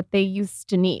layers that they used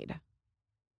to need.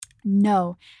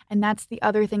 No. And that's the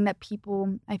other thing that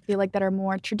people, I feel like, that are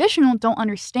more traditional don't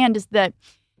understand is that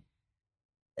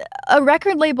a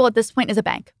record label at this point is a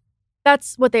bank.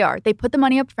 That's what they are. They put the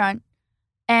money up front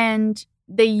and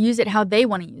they use it how they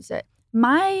want to use it.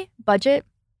 My budget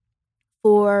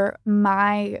for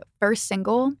my first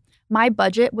single, my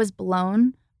budget was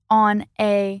blown on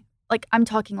I'm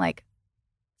talking like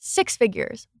 6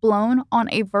 figures blown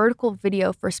on a vertical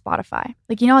video for Spotify.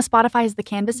 Like, you know how Spotify has the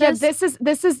canvases? Yeah,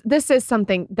 this is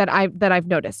something that I've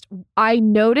noticed. I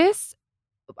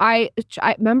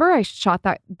remember I shot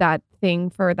that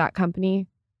thing for that company.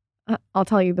 I'll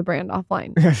tell you the brand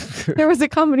offline. There was a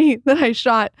company that I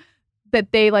shot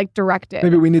that they like directed.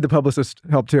 Maybe we need the publicist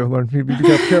help too, Loren. Be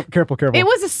careful. It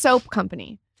was a soap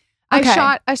company. Okay. I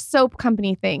shot a soap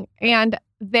company thing, and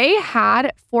they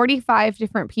had 45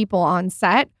 different people on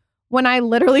set when I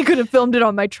literally could have filmed it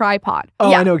on my tripod.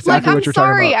 Oh, yeah. I know exactly what you're talking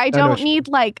about. I'm sorry, I don't need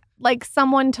like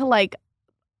someone to like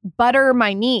butter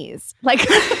my knees. Like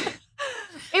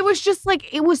it it was just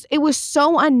like, it was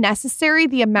so unnecessary,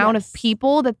 the amount of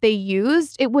people that they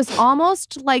used. It was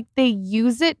almost like they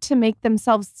use it to make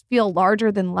themselves feel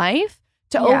larger than life,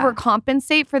 to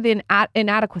overcompensate for the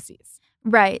inadequacies.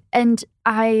 Right. And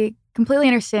I completely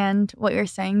understand what you're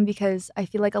saying, because I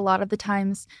feel like a lot of the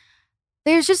times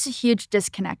there's just a huge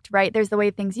disconnect, right? There's the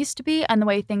way things used to be and the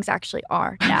way things actually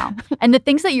are now. And the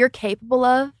things that you're capable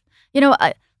of,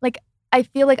 I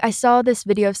feel like I saw this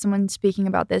video of someone speaking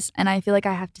about this, and I feel like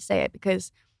I have to say it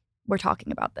because we're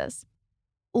talking about this.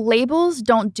 Labels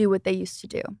don't do what they used to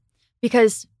do,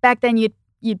 because back then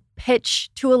you'd pitch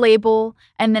to a label,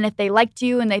 and then if they liked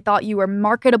you and they thought you were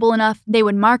marketable enough, they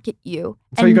would market you,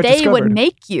 and they would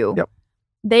make you. Yep.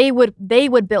 They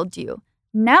would build you.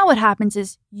 Now what happens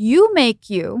is you make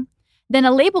you, then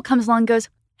a label comes along and goes,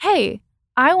 hey,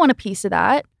 I want a piece of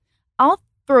that. I'll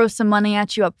throw some money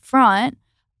at you up front,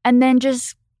 and then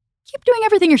just keep doing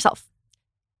everything yourself.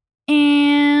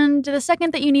 And the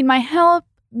second that you need my help,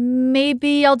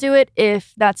 maybe I'll do it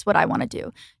if that's what I want to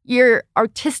do. Your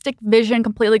artistic vision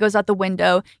completely goes out the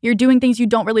window. You're doing things you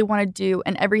don't really want to do,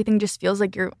 and everything just feels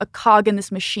like you're a cog in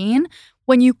this machine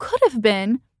when you could have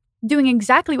been doing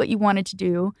exactly what you wanted to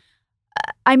do.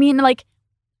 I mean, like,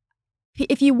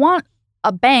 if you want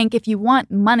a bank, if you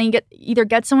want money, either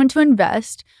get someone to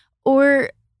invest, or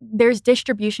there's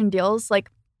distribution deals. Like,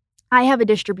 I have a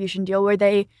distribution deal where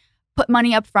they put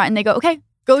money up front and they go, okay,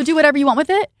 go do whatever you want with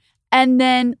it, and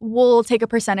then we'll take a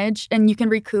percentage and you can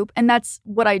recoup. And that's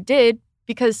what I did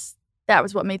because that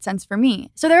was what made sense for me.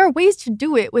 So there are ways to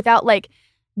do it without like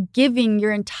giving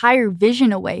your entire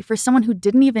vision away for someone who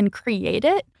didn't even create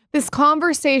it. This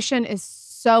conversation is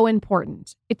so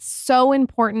important. It's so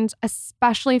important,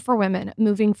 especially for women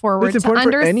moving forward, to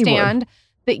understand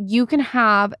that you can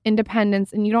have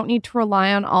independence and you don't need to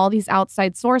rely on all these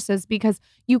outside sources, because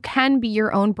you can be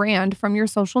your own brand from your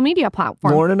social media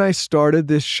platform. Loren and I started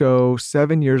this show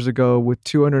 7 years ago with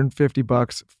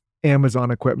 $250 Amazon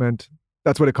equipment.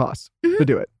 That's what it costs to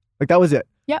do it. Like, that was it.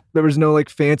 Yep. There was no like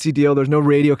fancy deal. There's no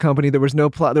radio company. There was no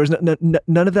plot. There was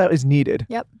none of that is needed.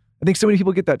 Yep. I think so many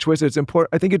people get that twisted. It's important.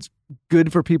 I think it's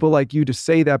good for people like you to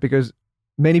say that, because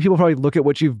many people probably look at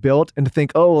what you've built and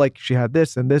think, oh, like she had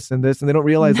this and this and this, and they don't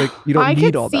realize like you don't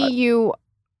need all that.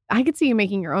 I could see you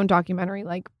making your own documentary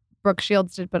like Brooke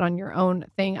Shields did, but on your own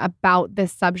thing about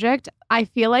this subject. I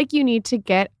feel like you need to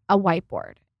get a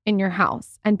whiteboard in your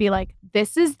house and be like,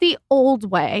 this is the old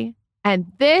way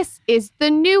and this is the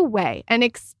new way, and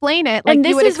explain it. Like, and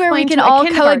this is where we can all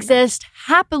coexist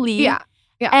happily. Yeah.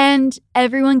 Yeah. And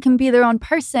everyone can be their own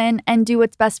person and do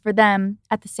what's best for them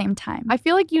at the same time. I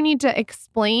feel like you need to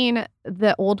explain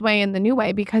the old way and the new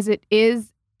way, because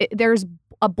there's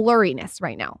a blurriness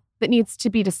right now that needs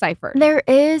to be deciphered. There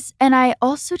is. And I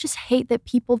also just hate that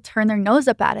people turn their nose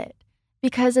up at it,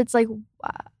 because it's like,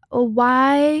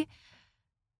 why?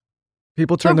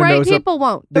 People turn their nose up. People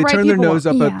won't. They turn their nose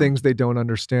up at things they don't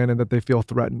understand and that they feel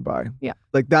threatened by. Yeah.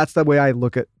 Like, that's the way I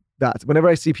look at that. Whenever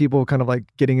I see people kind of like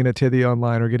getting in a titty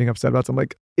online or getting upset about something,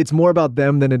 like, it's more about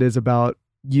them than it is about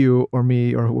you or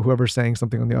me or whoever's saying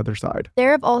something on the other side. There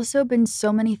have also been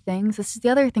so many things. This is the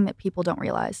other thing that people don't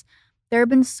realize. There have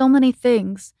been so many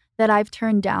things that I've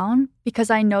turned down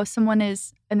because I know someone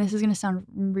is, and this is going to sound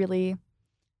really,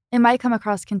 it might come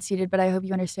across conceited, but I hope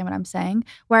you understand what I'm saying,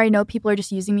 where I know people are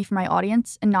just using me for my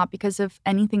audience and not because of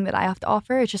anything that I have to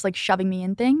offer. It's just like shoving me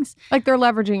in things. Like, they're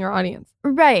leveraging your audience.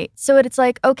 Right. So it's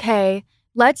like, okay,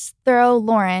 let's throw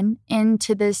Loren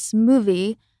into this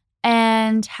movie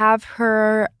and have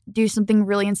her do something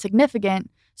really insignificant,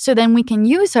 so then we can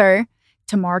use her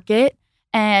to market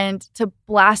and to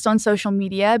blast on social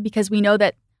media, because we know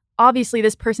that obviously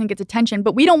this person gets attention,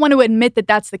 but we don't want to admit that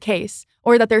that's the case,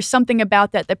 or that there's something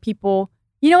about that people,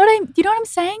 you know what I'm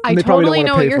saying? I totally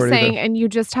know what you're saying. And you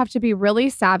just have to be really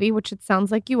savvy, which it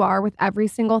sounds like you are, with every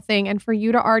single thing. And for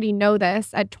you to already know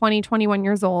this at 20, 21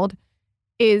 years old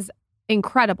is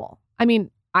incredible. I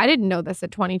mean, I didn't know this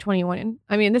at 20, 21.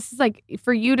 I mean, this is like,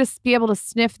 for you to be able to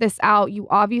sniff this out, you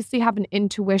obviously have an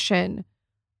intuition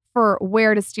for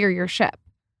where to steer your ship.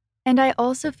 And I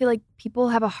also feel like people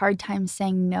have a hard time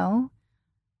saying no,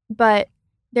 but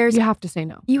you have to say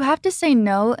no. You have to say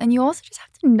no, and you also just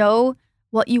have to know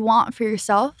what you want for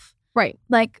yourself. Right.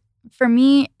 Like, for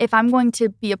me, if I'm going to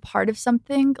be a part of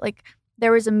something, like,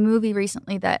 there was a movie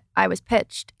recently that I was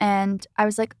pitched, and I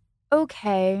was like,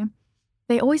 okay,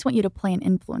 they always want you to play an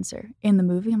influencer in the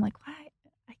movie. I'm like, what?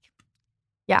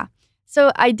 Yeah.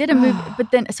 So I did a movie,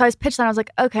 but then, so I was pitched that, and I was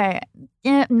like, okay,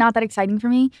 not that exciting for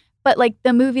me. But like,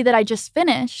 the movie that I just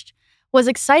finished was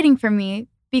exciting for me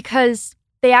because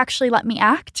they actually let me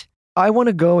act. I want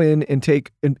to go in and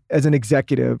take, as an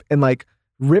executive, and like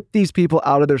rip these people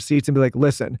out of their seats and be like,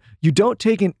 listen, you don't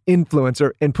take an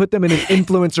influencer and put them in an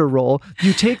influencer role.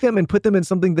 You take them and put them in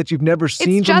something that you've never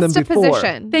seen from them before. It's just a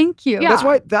position. Thank you.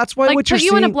 Yeah. That's why like what you're put you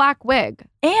seeing in a black wig.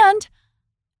 And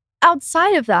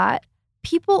outside of that,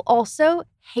 people also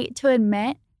hate to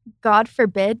admit, God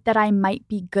forbid, that I might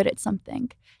be good at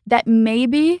something. That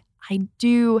maybe I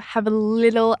do have a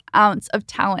little ounce of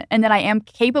talent and that I am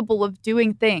capable of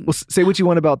doing things. Well, say what you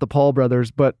want about the Paul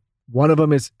brothers, but one of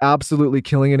them is absolutely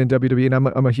killing it in WWE.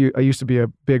 And I used to be a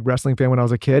big wrestling fan when I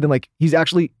was a kid. And like, he's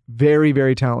actually very,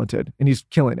 very talented and he's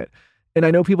killing it. And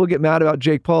I know people get mad about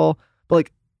Jake Paul, but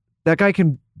like, that guy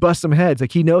can bust some heads.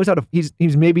 Like, he knows how to, he's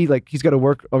maybe like, he's got to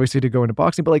work obviously to go into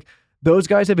boxing, but like, those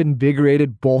guys have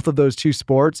invigorated both of those two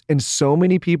sports. And so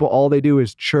many people, all they do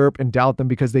is chirp and doubt them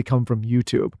because they come from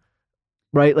YouTube,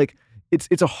 right? Like,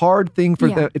 it's a hard thing for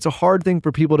them. It's a hard thing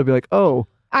for people to be like, oh,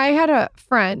 I had a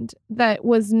friend that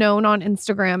was known on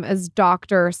Instagram as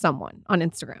Dr. someone on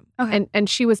Instagram. Okay. And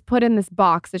she was put in this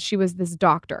box that she was this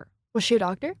doctor. Was she a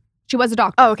doctor? She was a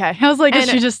doctor. Oh, okay. I was like, is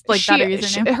And she just like that her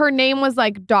username? her name was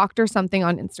like Dr. something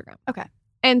on Instagram. Okay.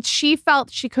 And she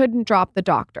felt she couldn't drop the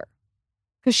doctor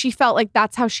because she felt like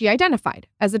that's how she identified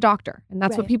as a doctor. And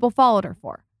that's what Right. people followed her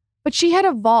for. But she had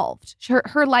evolved.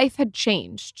 Her life had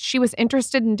changed. She was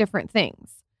interested in different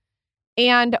things.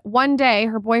 And one day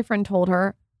her boyfriend told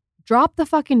her, drop the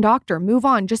fucking doctor, move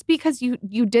on. Just because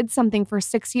you did something for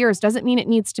 6 years doesn't mean it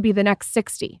needs to be the next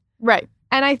 60. Right.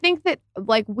 And I think that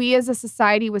like we as a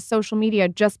society with social media,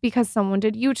 just because someone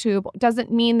did YouTube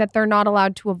doesn't mean that they're not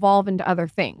allowed to evolve into other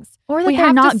things. Or that We they're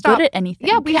have to not stop- good at anything.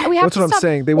 Yeah, we have that's to what I'm stop.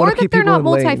 saying. They Or want to that keep they're people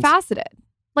not in lanes. multifaceted.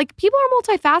 Like people are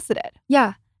multifaceted.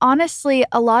 Yeah. Honestly,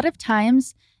 a lot of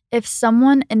times, if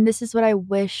someone, and this is what I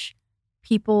wish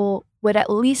people would at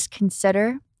least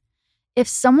consider, if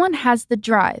someone has the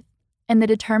drive and the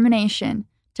determination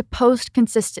to post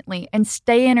consistently and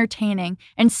stay entertaining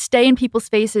and stay in people's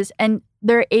faces and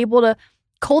they're able to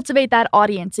cultivate that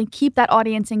audience and keep that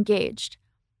audience engaged,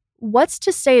 what's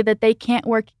to say that they can't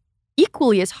work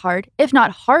equally as hard, if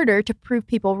not harder, to prove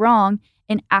people wrong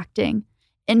in acting,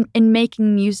 in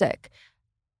making music?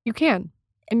 You can.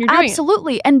 And you're doing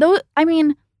Absolutely. And those, I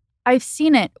mean, I've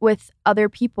seen it with other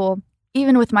people,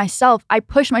 even with myself. I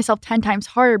pushed myself 10 times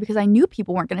harder because I knew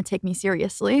people weren't going to take me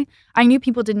seriously. I knew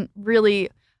people didn't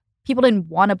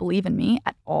want to believe in me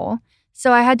at all.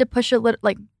 So I had to push a little,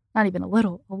 like not even a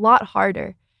little, a lot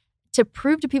harder to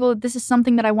prove to people that this is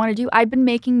something that I want to do. I've been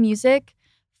making music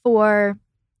for,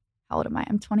 how old am I?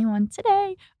 I'm 21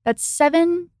 today. That's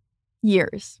 7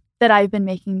 years that I've been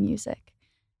making music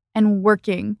and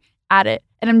working at it.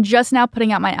 And I'm just now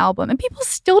putting out my album and people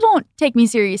still don't take me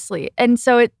seriously. And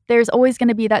so there's always going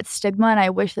to be that stigma. And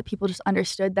I wish that people just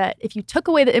understood that if you took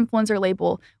away the influencer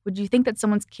label, would you think that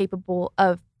someone's capable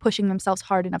of pushing themselves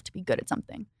hard enough to be good at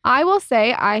something? I will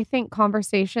say, I think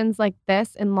conversations like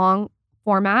this in long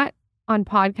format on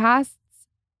podcasts,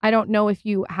 I don't know if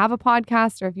you have a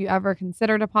podcast or if you ever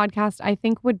considered a podcast, I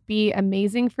think would be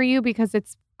amazing for you because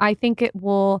I think it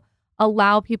will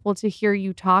allow people to hear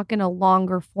you talk in a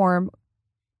longer form.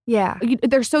 Yeah.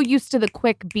 They're so used to the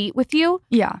quick beat with you.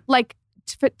 Yeah. Like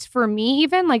for me,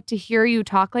 even like to hear you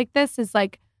talk like this is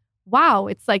like, wow,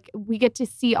 it's like we get to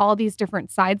see all these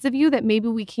different sides of you that maybe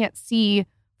we can't see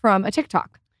from a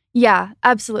TikTok. Yeah,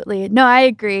 absolutely. No, I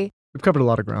agree. We've covered a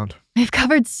lot of ground. We've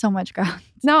covered so much ground.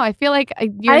 No, I feel like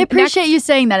I appreciate you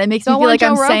saying that. It makes me Go feel on like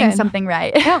I'm Joe saying Rogan. something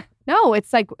right. Yeah. No,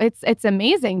 it's like it's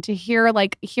amazing to hear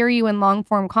you in long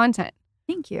form content.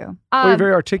 Thank you. Well, you're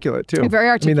very articulate too. Very I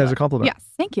mean, articulate. that's a compliment. Yes.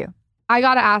 Thank you. I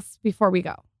gotta ask before we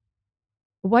go.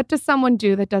 What does someone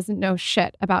do that doesn't know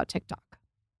shit about TikTok?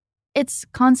 It's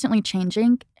constantly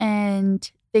changing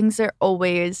and things are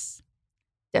always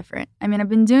different. I mean, I've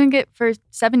been doing it for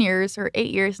 7 years or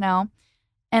 8 years now,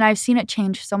 and I've seen it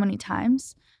change so many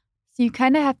times. So you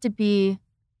kind of have to be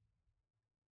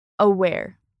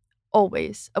aware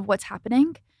always of what's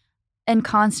happening and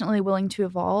constantly willing to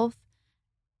evolve.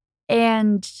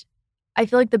 And I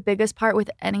feel like the biggest part with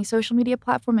any social media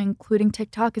platform, including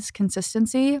TikTok, is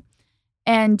consistency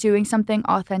and doing something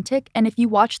authentic. And if you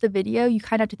watch the video, you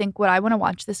kind of have to think, would I want to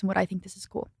watch this and would I think this is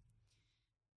cool?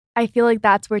 I feel like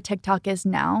that's where TikTok is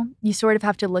now. You sort of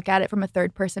have to look at it from a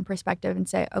third person perspective and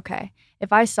say, okay,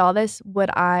 if I saw this, would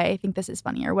I think this is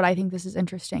funny or would I think this is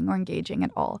interesting or engaging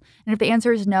at all? And if the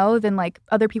answer is no, then like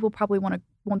other people probably won't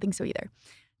think so either.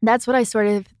 That's what I sort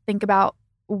of think about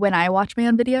when I watch my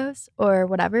own videos or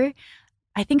whatever.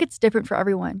 I think it's different for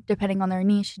everyone, depending on their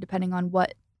niche, depending on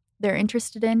what they're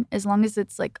interested in. As long as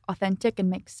it's like authentic and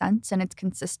makes sense and it's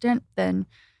consistent, then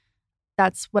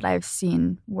that's what I've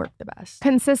seen work the best.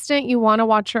 Consistent, you want to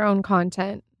watch your own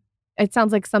content. it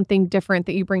sounds like something different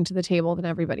that you bring to the table than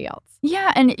everybody else.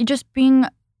 Yeah, and just being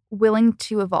willing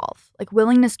to evolve. Like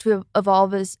willingness to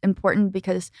evolve is important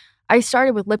because I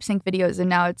started with lip sync videos and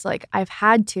now it's like I've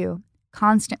had to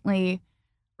constantly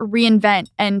reinvent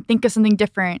and think of something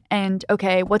different. And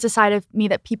okay, what's a side of me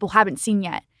that people haven't seen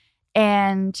yet?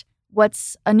 And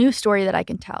what's a new story that I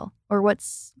can tell? Or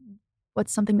what's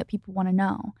something that people want to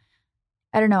know?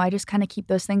 I don't know. I just kind of keep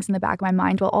those things in the back of my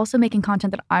mind while also making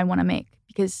content that I want to make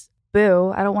because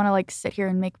boo, I don't want to like sit here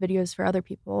and make videos for other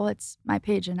people. It's my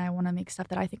page and I want to make stuff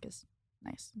that I think is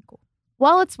nice and cool.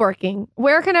 Well, it's working.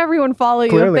 Where can everyone follow you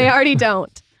Clearly. if they already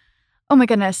don't? Oh my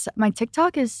goodness. My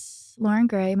TikTok is Loren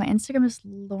Gray. My Instagram is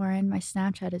Loren. My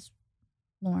Snapchat is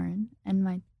Loren. And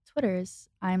my Twitter is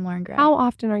I'm Loren Gray. How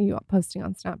often are you posting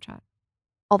on Snapchat?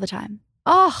 All the time.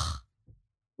 Oh,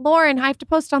 Loren, I have to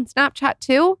post on Snapchat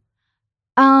too?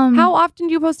 How How often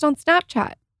do you post on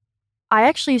Snapchat? I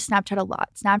actually use Snapchat a lot.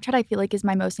 Snapchat, I feel like, is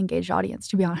my most engaged audience,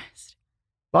 to be honest.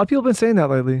 A lot of people have been saying that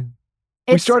lately.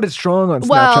 We It's- started strong on Snapchat,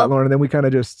 well- Lauren, and then we kind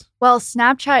of just... Well,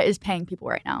 Snapchat is paying people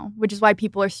right now, which is why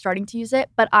people are starting to use it.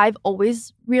 But I've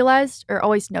always realized, or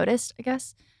always noticed, I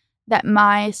guess, that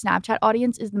my Snapchat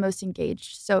audience is the most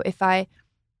engaged. So if I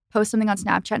post something on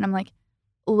Snapchat and I'm like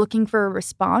looking for a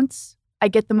response, I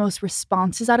get the most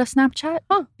responses out of Snapchat.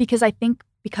 Because I think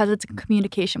because it's a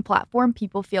communication platform,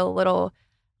 people feel a little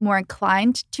more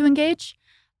inclined to engage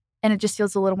and it just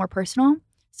feels a little more personal.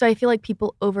 So I feel like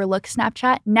people overlook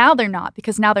Snapchat. Now they're not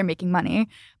because now they're making money.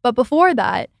 But before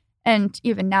that, and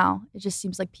even now, it just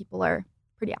seems like people are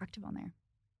pretty active on there.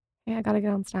 Yeah, I got to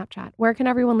get on Snapchat. Where can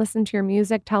everyone listen to your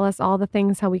music? Tell us all the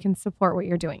things, how we can support what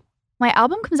you're doing. My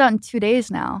album comes out in 2 days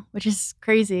now, which is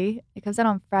crazy. It comes out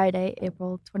on Friday,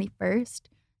 April 21st.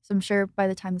 So I'm sure by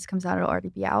the time this comes out, it'll already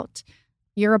be out.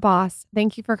 You're a boss.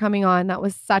 Thank you for coming on. That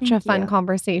was such Thank a fun you.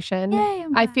 conversation. Yay,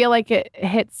 I'm I back. feel like it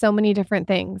hits so many different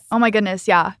things. Oh my goodness,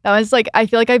 yeah. That was like, I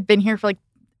feel like I've been here for like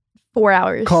 4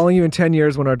 hours. Calling you in 10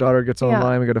 years when our daughter gets Yeah.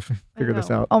 online. We got to figure this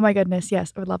know. out. Oh my goodness,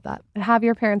 yes, I would love that. Have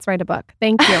your parents write a book.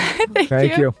 Thank you.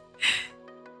 Thank you.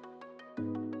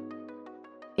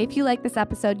 If you like this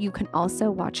episode, you can also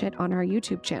watch it on our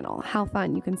YouTube channel. How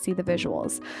fun. You can see the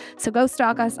visuals. So go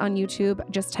stalk us on YouTube.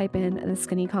 Just type in The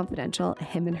Skinny Confidential,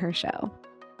 Him and Her Show.